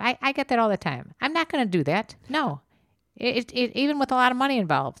pictures? I get that all the time. I'm not going to do that. No. It even with a lot of money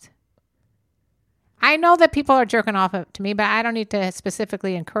involved. I know that people are jerking off to me, but I don't need to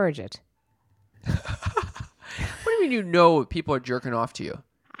specifically encourage it. What do you mean you know people are jerking off to you?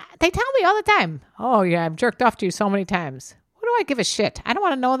 They tell me all the time. Oh, yeah, I've jerked off to you so many times. What do I give a shit? I don't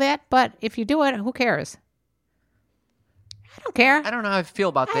want to know that, but if you do it, who cares? I don't care. I don't know how I feel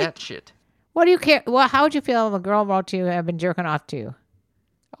about that shit. What do you care? Well, how would you feel if a girl wrote to you, I've been jerking off to you?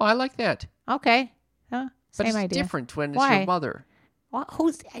 Oh, I like that. Okay. But same it's idea. Different when it's your mother. Well,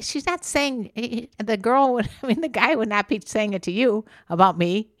 she's not saying, the guy would not be saying it to you about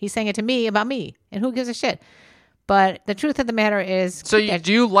me. He's saying it to me about me. And who gives a shit? But the truth of the matter is... So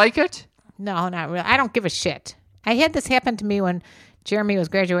do you like it? No, not really. I don't give a shit. I had this happen to me when Jeremy was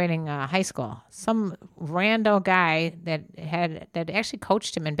graduating high school. Some rando guy that actually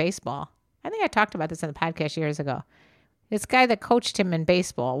coached him in baseball. I think I talked about this on the podcast years ago. This guy that coached him in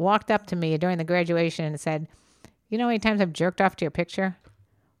baseball walked up to me during the graduation and said, "You know how many times I've jerked off to your picture?"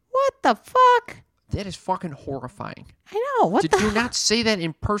 What the fuck? That is fucking horrifying. I know. What Did the you not say that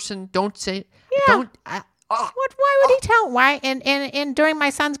in person? Don't say it. Yeah. Don't. What? Why would he tell? Why? And during my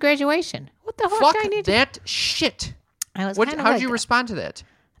son's graduation. What the fuck? Fuck do I need that shit. I was What? kinda How like, did you respond to that?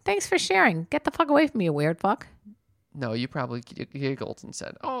 Thanks for sharing. Get the fuck away from me, you weird fuck. No, you probably giggled and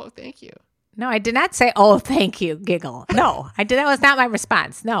said, "Oh, thank you." No, I did not say, "Oh, thank you," giggle. No, I did. That was not my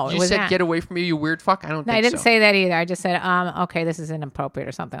response. No, it You was said, not. "Get away from me, you weird fuck." I don't. No, think I didn't so. say that either. I just said, okay, this is inappropriate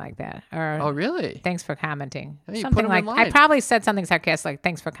or something like that. Or Oh, really? thanks for commenting. Hey, you Something put 'em in like I line. probably said something sarcastic like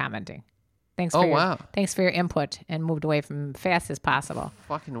 "Thanks for commenting." Thanks for Oh, your, wow. Thanks for your input and moved away from fast as possible.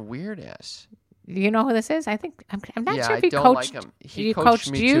 Fucking weird ass. You know who this is? I think I'm not Yeah, sure if I he don't coached. like him. He He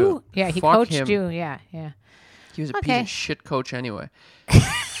coached me you. too. Yeah, he Fuck coached him. you. Yeah. He was a Okay. piece of shit coach anyway.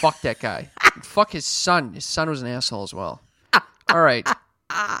 Fuck that guy. Fuck his son. His son was an asshole as well. All right.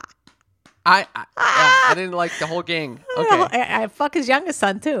 I didn't like the whole gang. Okay. I fuck his youngest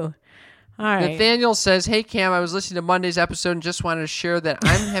son too. All right. Nathaniel says, "Hey Cam, I was listening to Monday's episode and just wanted to share that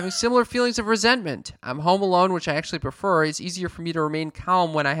I'm having similar feelings of resentment. I'm home alone, which I actually prefer. It's easier for me to remain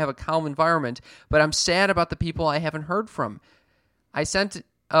calm when I have a calm environment, but I'm sad about the people I haven't heard from. I sent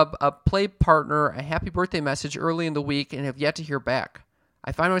a play partner a happy birthday message early in the week and have yet to hear back.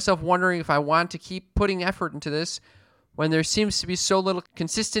 I find myself wondering if I want to keep putting effort into this when there seems to be so little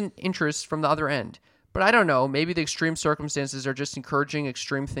consistent interest from the other end. But I don't know, maybe the extreme circumstances are just encouraging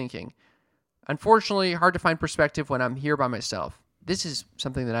extreme thinking. Unfortunately, hard to find perspective when I'm here by myself." This is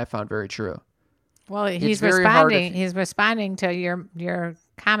something that I found very true. Well, he's very hard responding. if- He's responding to your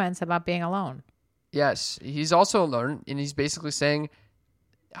comments about being alone. Yes, he's also alone, and he's basically saying,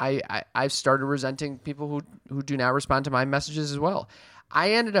 I've started resenting people who do not respond to my messages as well.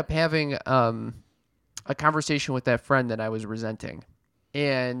 I ended up having a conversation with that friend that I was resenting,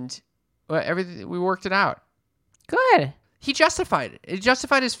 and everything we worked it out. Good. He justified it. He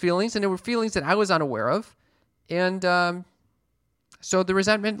justified his feelings, and there were feelings that I was unaware of, and so the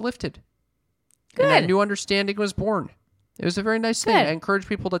resentment lifted. Good. And that new understanding was born. It was a very nice thing. Good. I encourage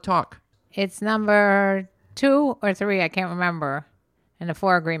people to talk. It's number 2 or 3. I can't remember. In the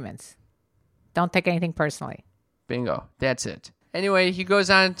 4 agreements. Don't take anything personally. Bingo. That's it. Anyway, he goes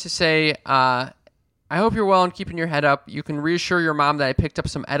on to say, I hope you're well and keeping your head up. You can reassure your mom that I picked up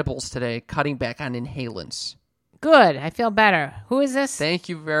some edibles today, cutting back on inhalants. Good. I feel better. Who is this? Thank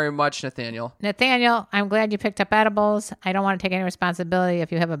you very much, Nathaniel. Nathaniel, I'm glad you picked up edibles. I don't want to take any responsibility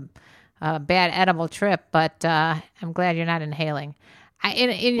if you have a bad edible trip, but I'm glad you're not inhaling.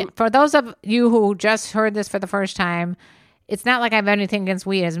 For those of you who just heard this for the first time, it's not like I have anything against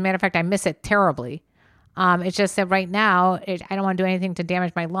weed. As a matter of fact, I miss it terribly. It's just that right now, I don't want to do anything to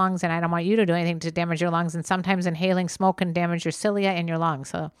damage my lungs, and I don't want you to do anything to damage your lungs. And sometimes inhaling smoke can damage your cilia and your lungs.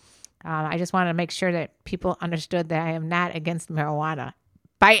 So I just wanted to make sure that people understood that I am not against marijuana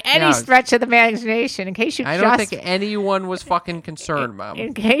by any No. stretch of the imagination. In case you I don't think anyone was fucking concerned, Mom.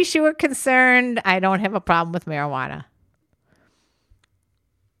 in case you were concerned, I don't have a problem with marijuana.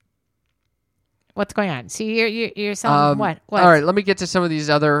 What's going on? See, you're saying what? All right, let me get to some of these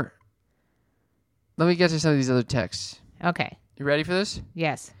other texts. Okay. You ready for this?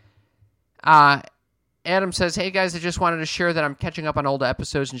 Yes. Adam says, "Hey guys, I just wanted to share that I'm catching up on old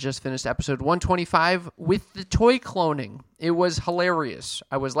episodes and just finished episode 125 with the toy cloning. It was hilarious.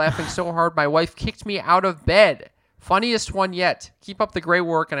 I was laughing so hard my wife kicked me out of bed. Funniest one yet. Keep up the great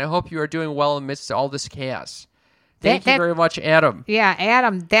work, and I hope you are doing well amidst all this chaos." Thank you very much, Adam. Yeah,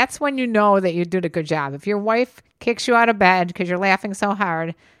 Adam, that's when you know that you did a good job. If your wife kicks you out of bed because you're laughing so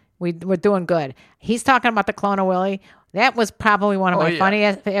hard, we're doing good. He's talking about the Clone of Willy. That was probably one of my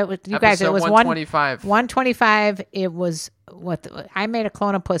funniest. It was, you guys, it was 125. 125. It was I made a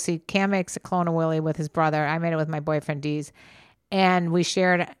Clone of Pussy. Cam makes a Clone of Willy with his brother. I made it with my boyfriend Deez, and we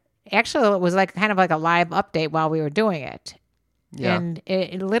shared. Actually, it was like kind of like a live update while we were doing it. Yeah. And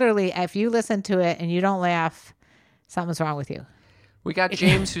it literally, if you listen to it and you don't laugh, something's wrong with you. We got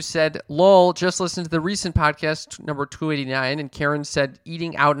James who said, "Lol, just listened to the recent podcast, number 289, and Karen said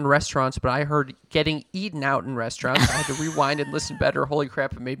eating out in restaurants, but I heard getting eaten out in restaurants. I had to rewind and listen better. Holy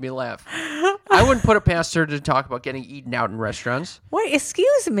crap, it made me laugh." I wouldn't put it past her to talk about getting eaten out in restaurants. Wait,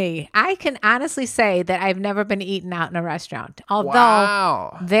 excuse me. I can honestly say that I've never been eaten out in a restaurant. Although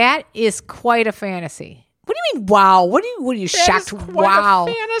Wow. that is quite a fantasy. What do you mean, wow? What are you shocked? Wow.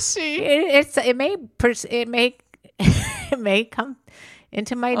 Fantasy. It may it may come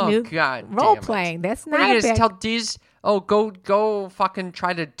into my new God role damn it. playing. That's What not are you a going to bad. tell Deez, go fucking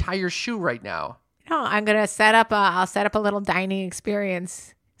try to tie your shoe right now? No, I'm gonna set up. I'll set up a little dining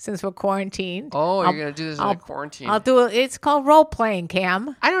experience since we're quarantined. Oh, you're going to do this in a quarantine. I'll do it. It's called role playing,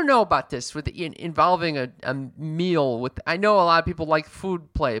 Cam. I don't know about this with involving a meal. I know a lot of people like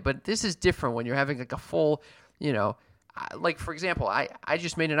food play, but this is different when you're having like a full, like for example, I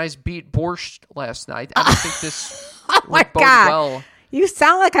just made a nice beet borscht last night. I don't think this Oh my would bode God. well. You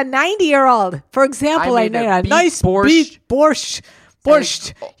sound like a 90-year-old. For example, I made a beet nice borscht. beet borscht.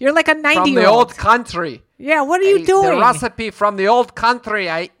 Borscht. You're like a From the 90-year-old. old country. Yeah, what are you doing? The recipe from the old country.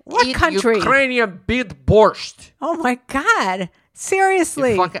 I What eat country? Ukrainian beet borscht. Oh my God.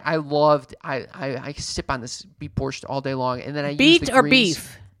 Seriously. I loved. I sip on this beet borscht all day long, and then I use Beet the or greens.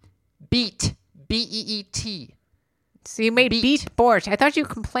 beef? Beet. BEET. So you made beet borscht. I thought you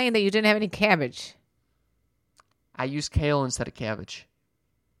complained that you didn't have any cabbage. I use kale instead of cabbage.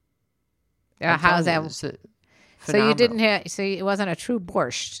 How's that? So you didn't have. So it wasn't a true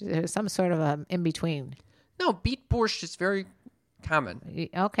borscht. There was some sort of a in between. No, beet borscht is very common.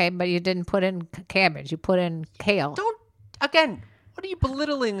 Okay, but you didn't put in cabbage. You put in kale. Again, what are you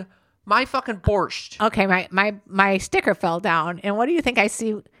belittling my fucking borscht? Okay, my sticker fell down, and what do you think I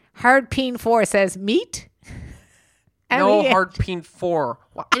see? Hard Peen 4 says meat. No hard peen 4.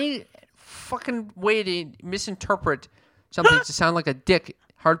 Any fucking way to misinterpret something to sound like a dick,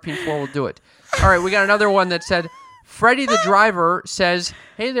 hard peen 4 will do it. All right, we got another one that said, Freddie the driver says,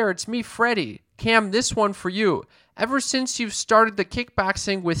 "Hey there, it's me, Freddie. Cam, this one for you. Ever since you've started the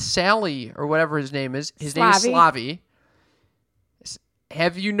kickboxing with Sally, or whatever his name is, name is Slavi,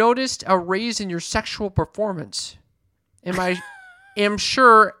 have you noticed a raise in your sexual performance? Am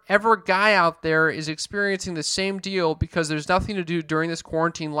sure every guy out there is experiencing the same deal because there's nothing to do during this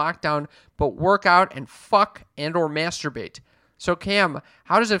quarantine lockdown but work out and fuck and or masturbate. So Cam,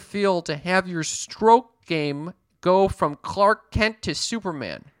 how does it feel to have your stroke game go from Clark Kent to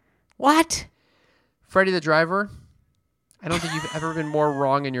Superman?" What? Freddie the driver, I don't think you've ever been more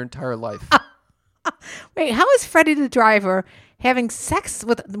wrong in your entire life. Wait, how is Freddie the driver having sex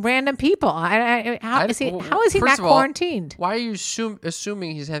with random people? How is he not quarantined? Why are you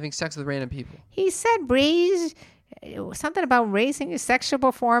assuming he's having sex with random people? He said something about raising your sexual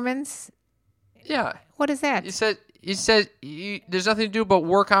performance. Yeah. What is that? He said there's nothing to do but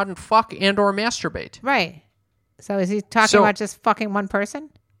work out and fuck and or masturbate. Right. So is he talking about just fucking one person?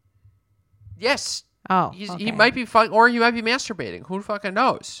 Yes. Oh, He might be fucking, or he might be masturbating. Who fucking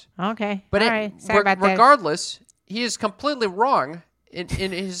knows? Okay. But all right. Sorry about that. Regardless, he is completely wrong in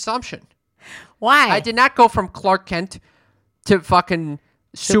his assumption. Why? I did not go from Clark Kent to fucking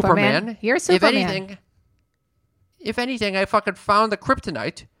Superman. You're Superman. If anything, I fucking found the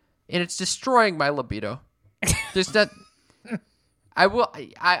kryptonite, and it's destroying my libido. There's not. I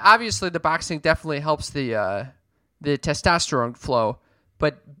obviously the boxing definitely helps the testosterone flow,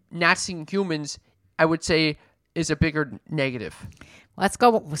 but not seeing humans, I would say, is a bigger negative. Let's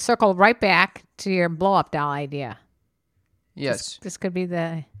circle right back to your blow-up doll idea. Yes. This could be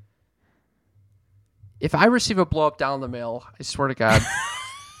the... If I receive a blow-up doll in the mail, I swear to God,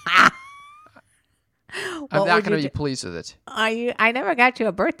 I'm not going to be pleased with it. I never got you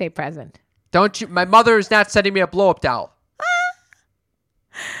a birthday present. Don't you? My mother is not sending me a blow-up doll.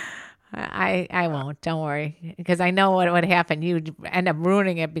 I won't. Don't worry. Because I know what would happen. You'd end up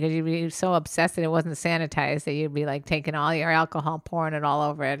ruining it because you'd be so obsessed that it wasn't sanitized that you'd be like taking all your alcohol, pouring it all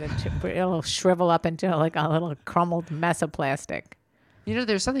over it, and it'll shrivel up into like a little crumbled mess of plastic. You know,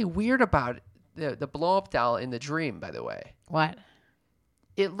 there's something weird about the blow-up doll in the dream, by the way. What?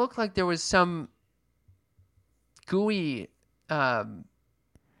 It looked like there was some gooey,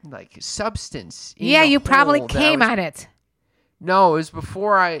 like substance. Yeah, you probably came on it. No, it was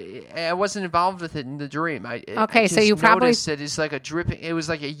before I wasn't involved with it in the dream. So you probably noticed that it's like a dripping. It was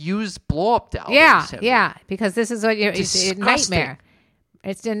like a used blow-up doll. Yeah, because this is what it's a nightmare.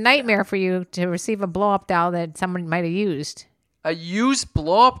 It's a nightmare for you to receive a blow-up doll that someone might have used. A used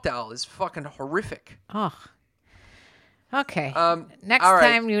blow-up doll is fucking horrific. Oh. Okay. Next all right.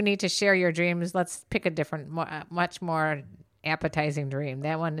 time you need to share your dreams, let's pick a different, much more appetizing dream.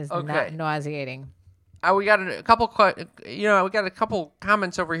 That one is not nauseating. We got a couple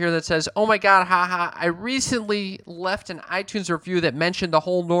comments over here that says, "Oh my God, haha! I recently left an iTunes review that mentioned the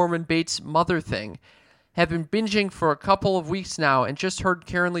whole Norman Bates mother thing. Have been binging for a couple of weeks now, and just heard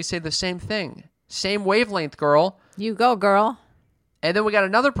Karen Lee say the same thing. Same wavelength, girl. You go, girl." And then we got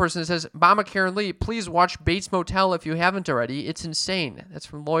another person that says, "Mama Karen Lee, please watch Bates Motel if you haven't already. It's insane." That's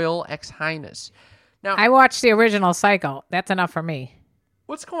from Loyal Ex Highness. Now, I watched the original Psycho. That's enough for me.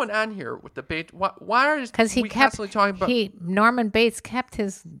 What's going on here with the Bates? Why are we constantly talking about? Norman Bates kept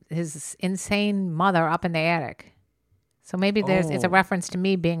his insane mother up in the attic. So maybe it's a reference to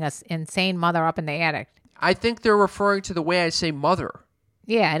me being an insane mother up in the attic. I think they're referring to the way I say mother.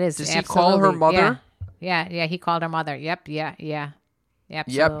 Yeah, it is. Does he call her Absolutely. mother? Yeah. He called her mother. Yep. Yeah.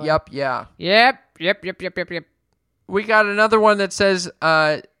 Absolutely. Yeah. Yep. We got another one that says,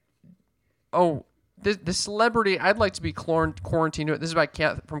 the celebrity I'd like to be quarantined with. This is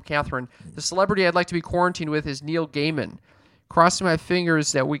from Catherine. The celebrity I'd like to be quarantined with is Neil Gaiman. Crossing my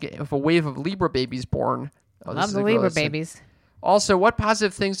fingers that we get a wave of Libra babies born. Oh, Love the Libra babies. Also, what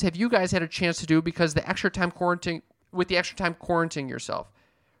positive things have you guys had a chance to do because the extra time quarantining yourself?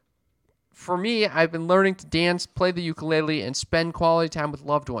 For me, I've been learning to dance, play the ukulele, and spend quality time with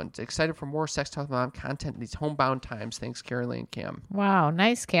loved ones. Excited for more Sex Talk Mom content in these homebound times. Thanks, Carrie and Cam. Wow,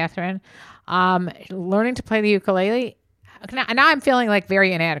 nice, Catherine. Learning to play the ukulele. Now I'm feeling like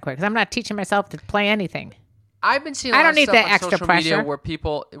very inadequate because I'm not teaching myself to play anything. I've been seeing. I lot don't of need stuff that on extra social pressure. media where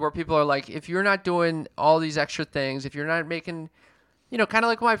people are like, if you're not doing all these extra things, if you're not making, kind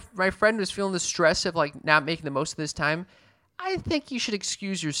of like my friend was feeling the stress of like not making the most of this time. I think you should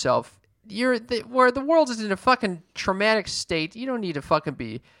excuse yourself. Where the world is in a fucking traumatic state. You don't need to fucking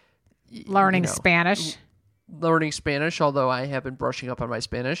be Learning Spanish. Learning Spanish, although I have been brushing up on my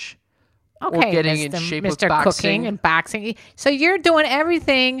Spanish. Okay, or getting in shape with Mr. boxing. Cooking and boxing. So you're doing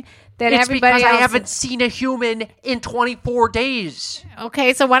everything that It's everybody because else. I haven't seen a human in 24 days.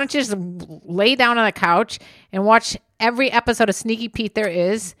 Okay, so why don't you just lay down on the couch and watch every episode of Sneaky Pete there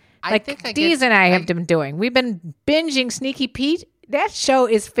is? Dee's and I have been doing. We've been binging Sneaky Pete. That show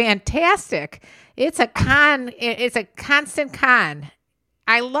is fantastic. It's a con. It's a constant con.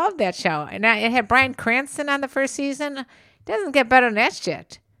 I love that show. And it had Bryan Cranston on the first season. It doesn't get better than that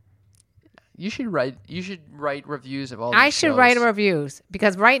shit. You should write reviews of all. I these should shows. write reviews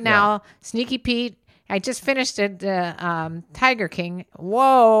because right now, Sneaky Pete. I just finished it. Tiger King.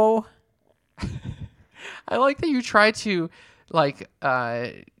 Whoa. I like that you try to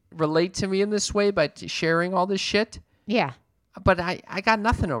relate to me in this way by sharing all this shit. Yeah. But I got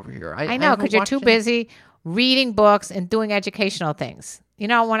nothing over here. I know because you're too busy reading books and doing educational things.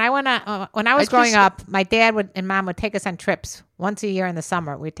 When I was growing up, my dad and mom would take us on trips once a year in the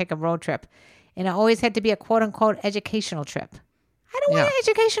summer. We'd take a road trip, and it always had to be a quote unquote educational trip. I don't want an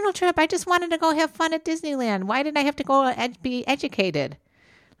educational trip. I just wanted to go have fun at Disneyland. Why did I have to go be educated?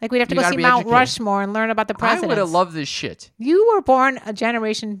 Like we'd have to go see Mount Rushmore and learn about the presidents. I would have loved this shit. You were born a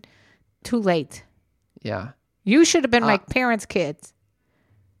generation too late. Yeah. You should have been my parents' kids.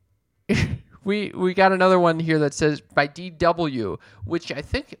 We got another one here that says by DW, which I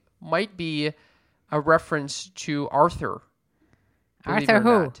think might be a reference to Arthur. Arthur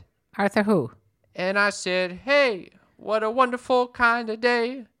who? Not. Arthur who? And I said, hey, what a wonderful kind of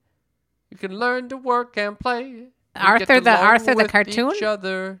day. You can learn to work and play. Arthur the cartoon? Each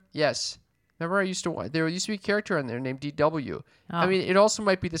other. Yes. Remember there used to be a character on there named DW. Oh. I mean, it also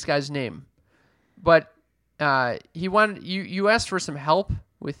might be this guy's name. But he wanted you asked for some help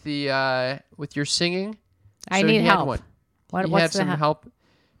with your singing. I need help. He had some help.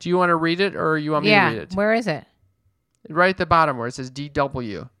 Do you want to read it or you want me to read it? Where is it? Right at the bottom where it says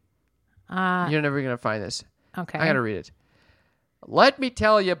DW. You're never going to find this. Okay. I got to read it. Let me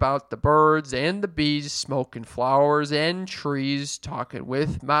tell you about the birds and the bees, smoking flowers and trees, talking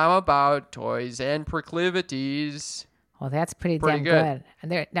with Mom about toys and proclivities. Well, that's pretty damn good.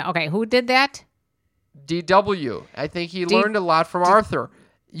 And okay, who did that? DW. I think he learned a lot from Arthur.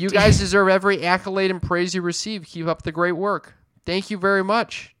 You guys deserve every accolade and praise you receive. Keep up the great work. Thank you very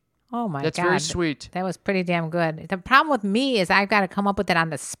much. Oh, my God. That's very sweet. That was pretty damn good. The problem with me is I've got to come up with it on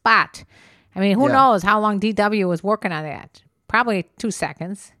the spot. I mean, who knows how long DW was working on that? Probably 2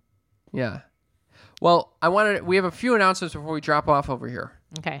 seconds. Yeah. Well, we have a few announcements before we drop off over here.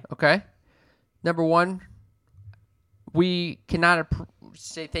 Okay? Number one, we cannot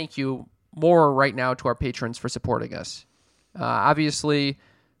say thank you more right now to our patrons for supporting us. Obviously,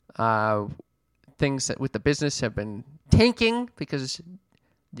 things with the business have been tanking because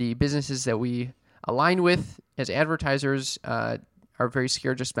the businesses that we align with as advertisers are very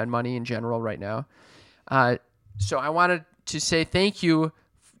scared to spend money in general right now. So I wanted to say thank you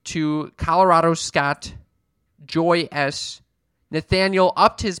to Colorado Scott, Joy S., Nathaniel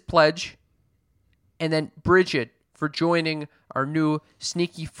upped his pledge, and then Bridget for joining our new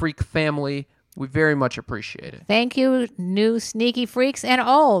Sneaky Freak family. We very much appreciate it. Thank you, new Sneaky Freaks and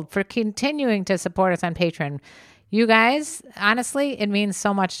old, for continuing to support us on Patreon. You guys, honestly, it means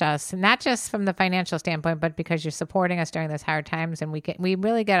so much to us, not just from the financial standpoint, but because you're supporting us during these hard times, and we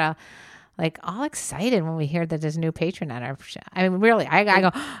really get all excited when we hear that there's a new patron on our show. I mean, really, I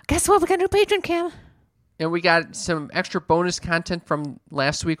go, guess what? We got a new patron, Cam. And we got some extra bonus content from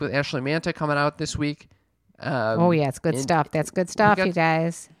last week with Ashley Manta coming out this week. It's good stuff. That's good stuff, you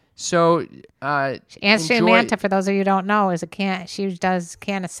guys. So, Samantha, for those of you who don't know, she does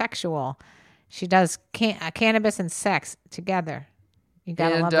canisexual. She does cannabis and sex together. You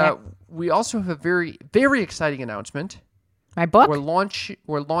gotta love that. We also have a very, very exciting announcement. My book?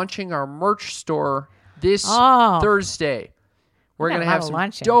 We're launching our merch store this Thursday. We're going to have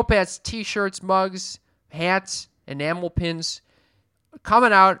some dope-ass T-shirts, mugs, hats, enamel pins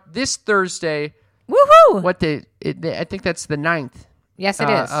coming out this Thursday. Woohoo! I think that's the 9th. Yes, it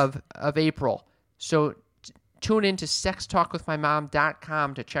is. Of April. So tune in to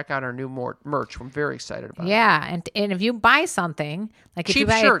sextalkwithmymom.com to check out our new merch. I'm very excited about it. Yeah, and if you buy something, like cheap if you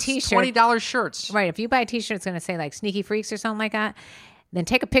buy shirts, a T-shirt, $20 shirts. Right, if you buy a T-shirt, it's going to say like Sneaky Freaks or something like that. Then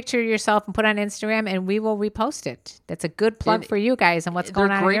take a picture of yourself and put it on Instagram, and we will repost it. That's a good plug for you guys and what's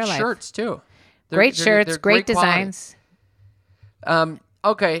going on in your life. They're great shirts, too. Great shirts, great designs.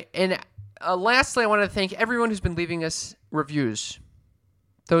 Okay, and lastly, I want to thank everyone who's been leaving us reviews.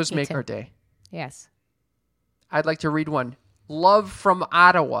 Those make our day. Yes. I'd like to read one. Love from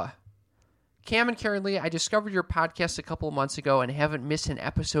Ottawa. Cam and Karen Lee, I discovered your podcast a couple of months ago and haven't missed an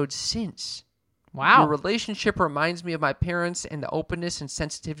episode since. Wow. Your relationship reminds me of my parents and the openness and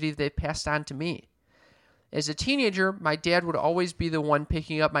sensitivity they passed on to me. As a teenager, my dad would always be the one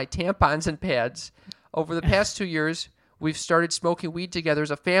picking up my tampons and pads. Over the past 2 years, we've started smoking weed together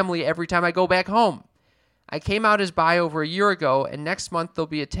as a family every time I go back home. I came out as bi over a year ago, and next month they'll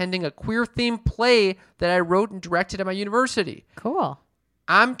be attending a queer-themed play that I wrote and directed at my university. Cool.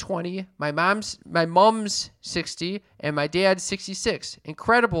 I'm 20, my mom's 60, and my dad's 66.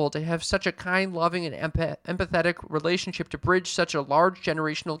 Incredible to have such a kind, loving, and empathetic relationship to bridge such a large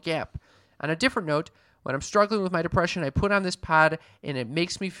generational gap. On a different note, when I'm struggling with my depression, I put on this pod, and it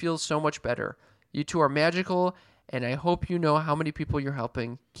makes me feel so much better. You two are magical, and I hope you know how many people you're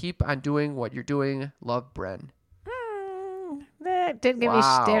helping. Keep on doing what you're doing. Love, Bren. That did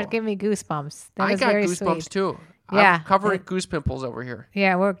give me goosebumps. I got goosebumps too. Yeah, I'm covering goose pimples over here.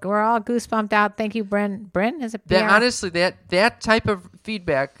 Yeah, we're all goosebumped out. Thank you, Bren. Bren, is it? Honestly, that type of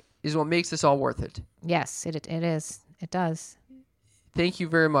feedback is what makes this all worth it. Yes, it is. It does. Thank you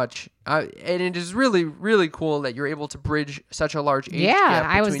very much. And it is really, really cool that you're able to bridge such a large age gap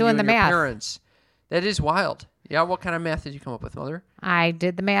between I was doing you the and math. Your parents. That is wild. Yeah, what kind of math did you come up with, Mother? I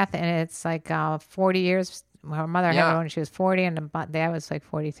did the math, and it's like 40 years. Her mother had her when she was 40, and dad was like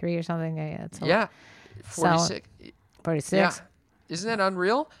 43 or something. Yeah, 46. 46. Yeah. Isn't that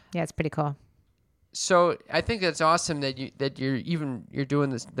unreal? Yeah, it's pretty cool. So I think that's awesome that you're doing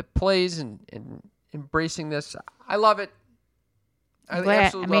the plays and embracing this. I love it. I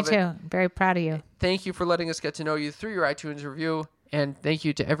absolutely love it. Me too. I'm very proud of you. Thank you for letting us get to know you through your iTunes review, and thank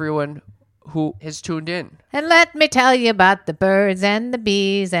you to everyone who has tuned in. And let me tell you about the birds and the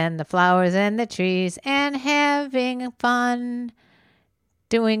bees and the flowers and the trees and having fun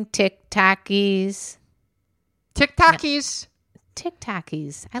doing tic-tackies. Tic-tackies?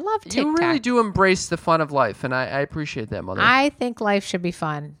 Tic-tackies. I love tic-tac. You really do embrace the fun of life, and I appreciate that, Mother. I think life should be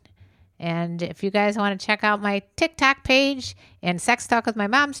fun. And if you guys want to check out my TikTok page and Sex Talk with My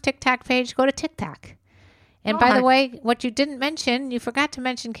Mom's TikTok page, go to TikTok. And by the way, what you didn't mention, you forgot to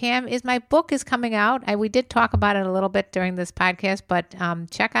mention, Cam, is my book is coming out. We did talk about it a little bit during this podcast, but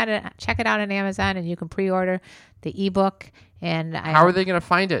check it out on Amazon, and you can pre-order the ebook. And how are they going to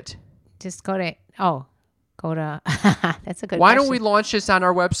find it? Just go to that's a good. Why don't we launch this on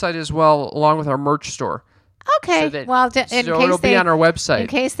our website as well, along with our merch store? Okay. It'll be on our website. In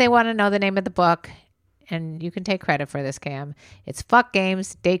case they want to know the name of the book, and you can take credit for this, Cam. It's Fuck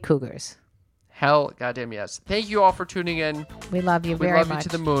Games, Date Cougars. Hell, goddamn yes. Thank you all for tuning in. We love you very much. We love you to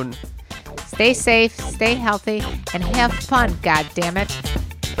the moon. Stay safe, stay healthy, and have fun, goddammit.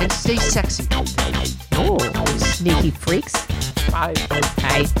 And stay sexy. Oh, sneaky freaks. Bye.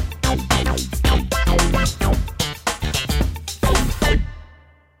 Bye.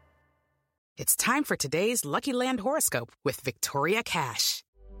 It's time for today's Lucky Land horoscope with Victoria Cash.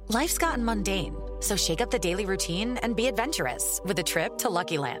 Life's gotten mundane, so shake up the daily routine and be adventurous with a trip to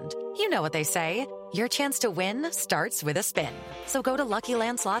Lucky Land. You know what they say, your chance to win starts with a spin. So go to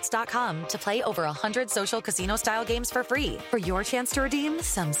LuckyLandSlots.com to play over 100 social casino-style games for free for your chance to redeem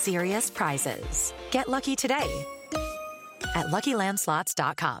some serious prizes. Get lucky today at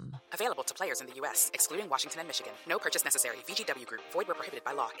LuckyLandSlots.com. Available to players in the U.S., excluding Washington and Michigan. No purchase necessary. VGW Group. Void where prohibited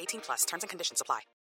by law. 18+. Terms and conditions apply.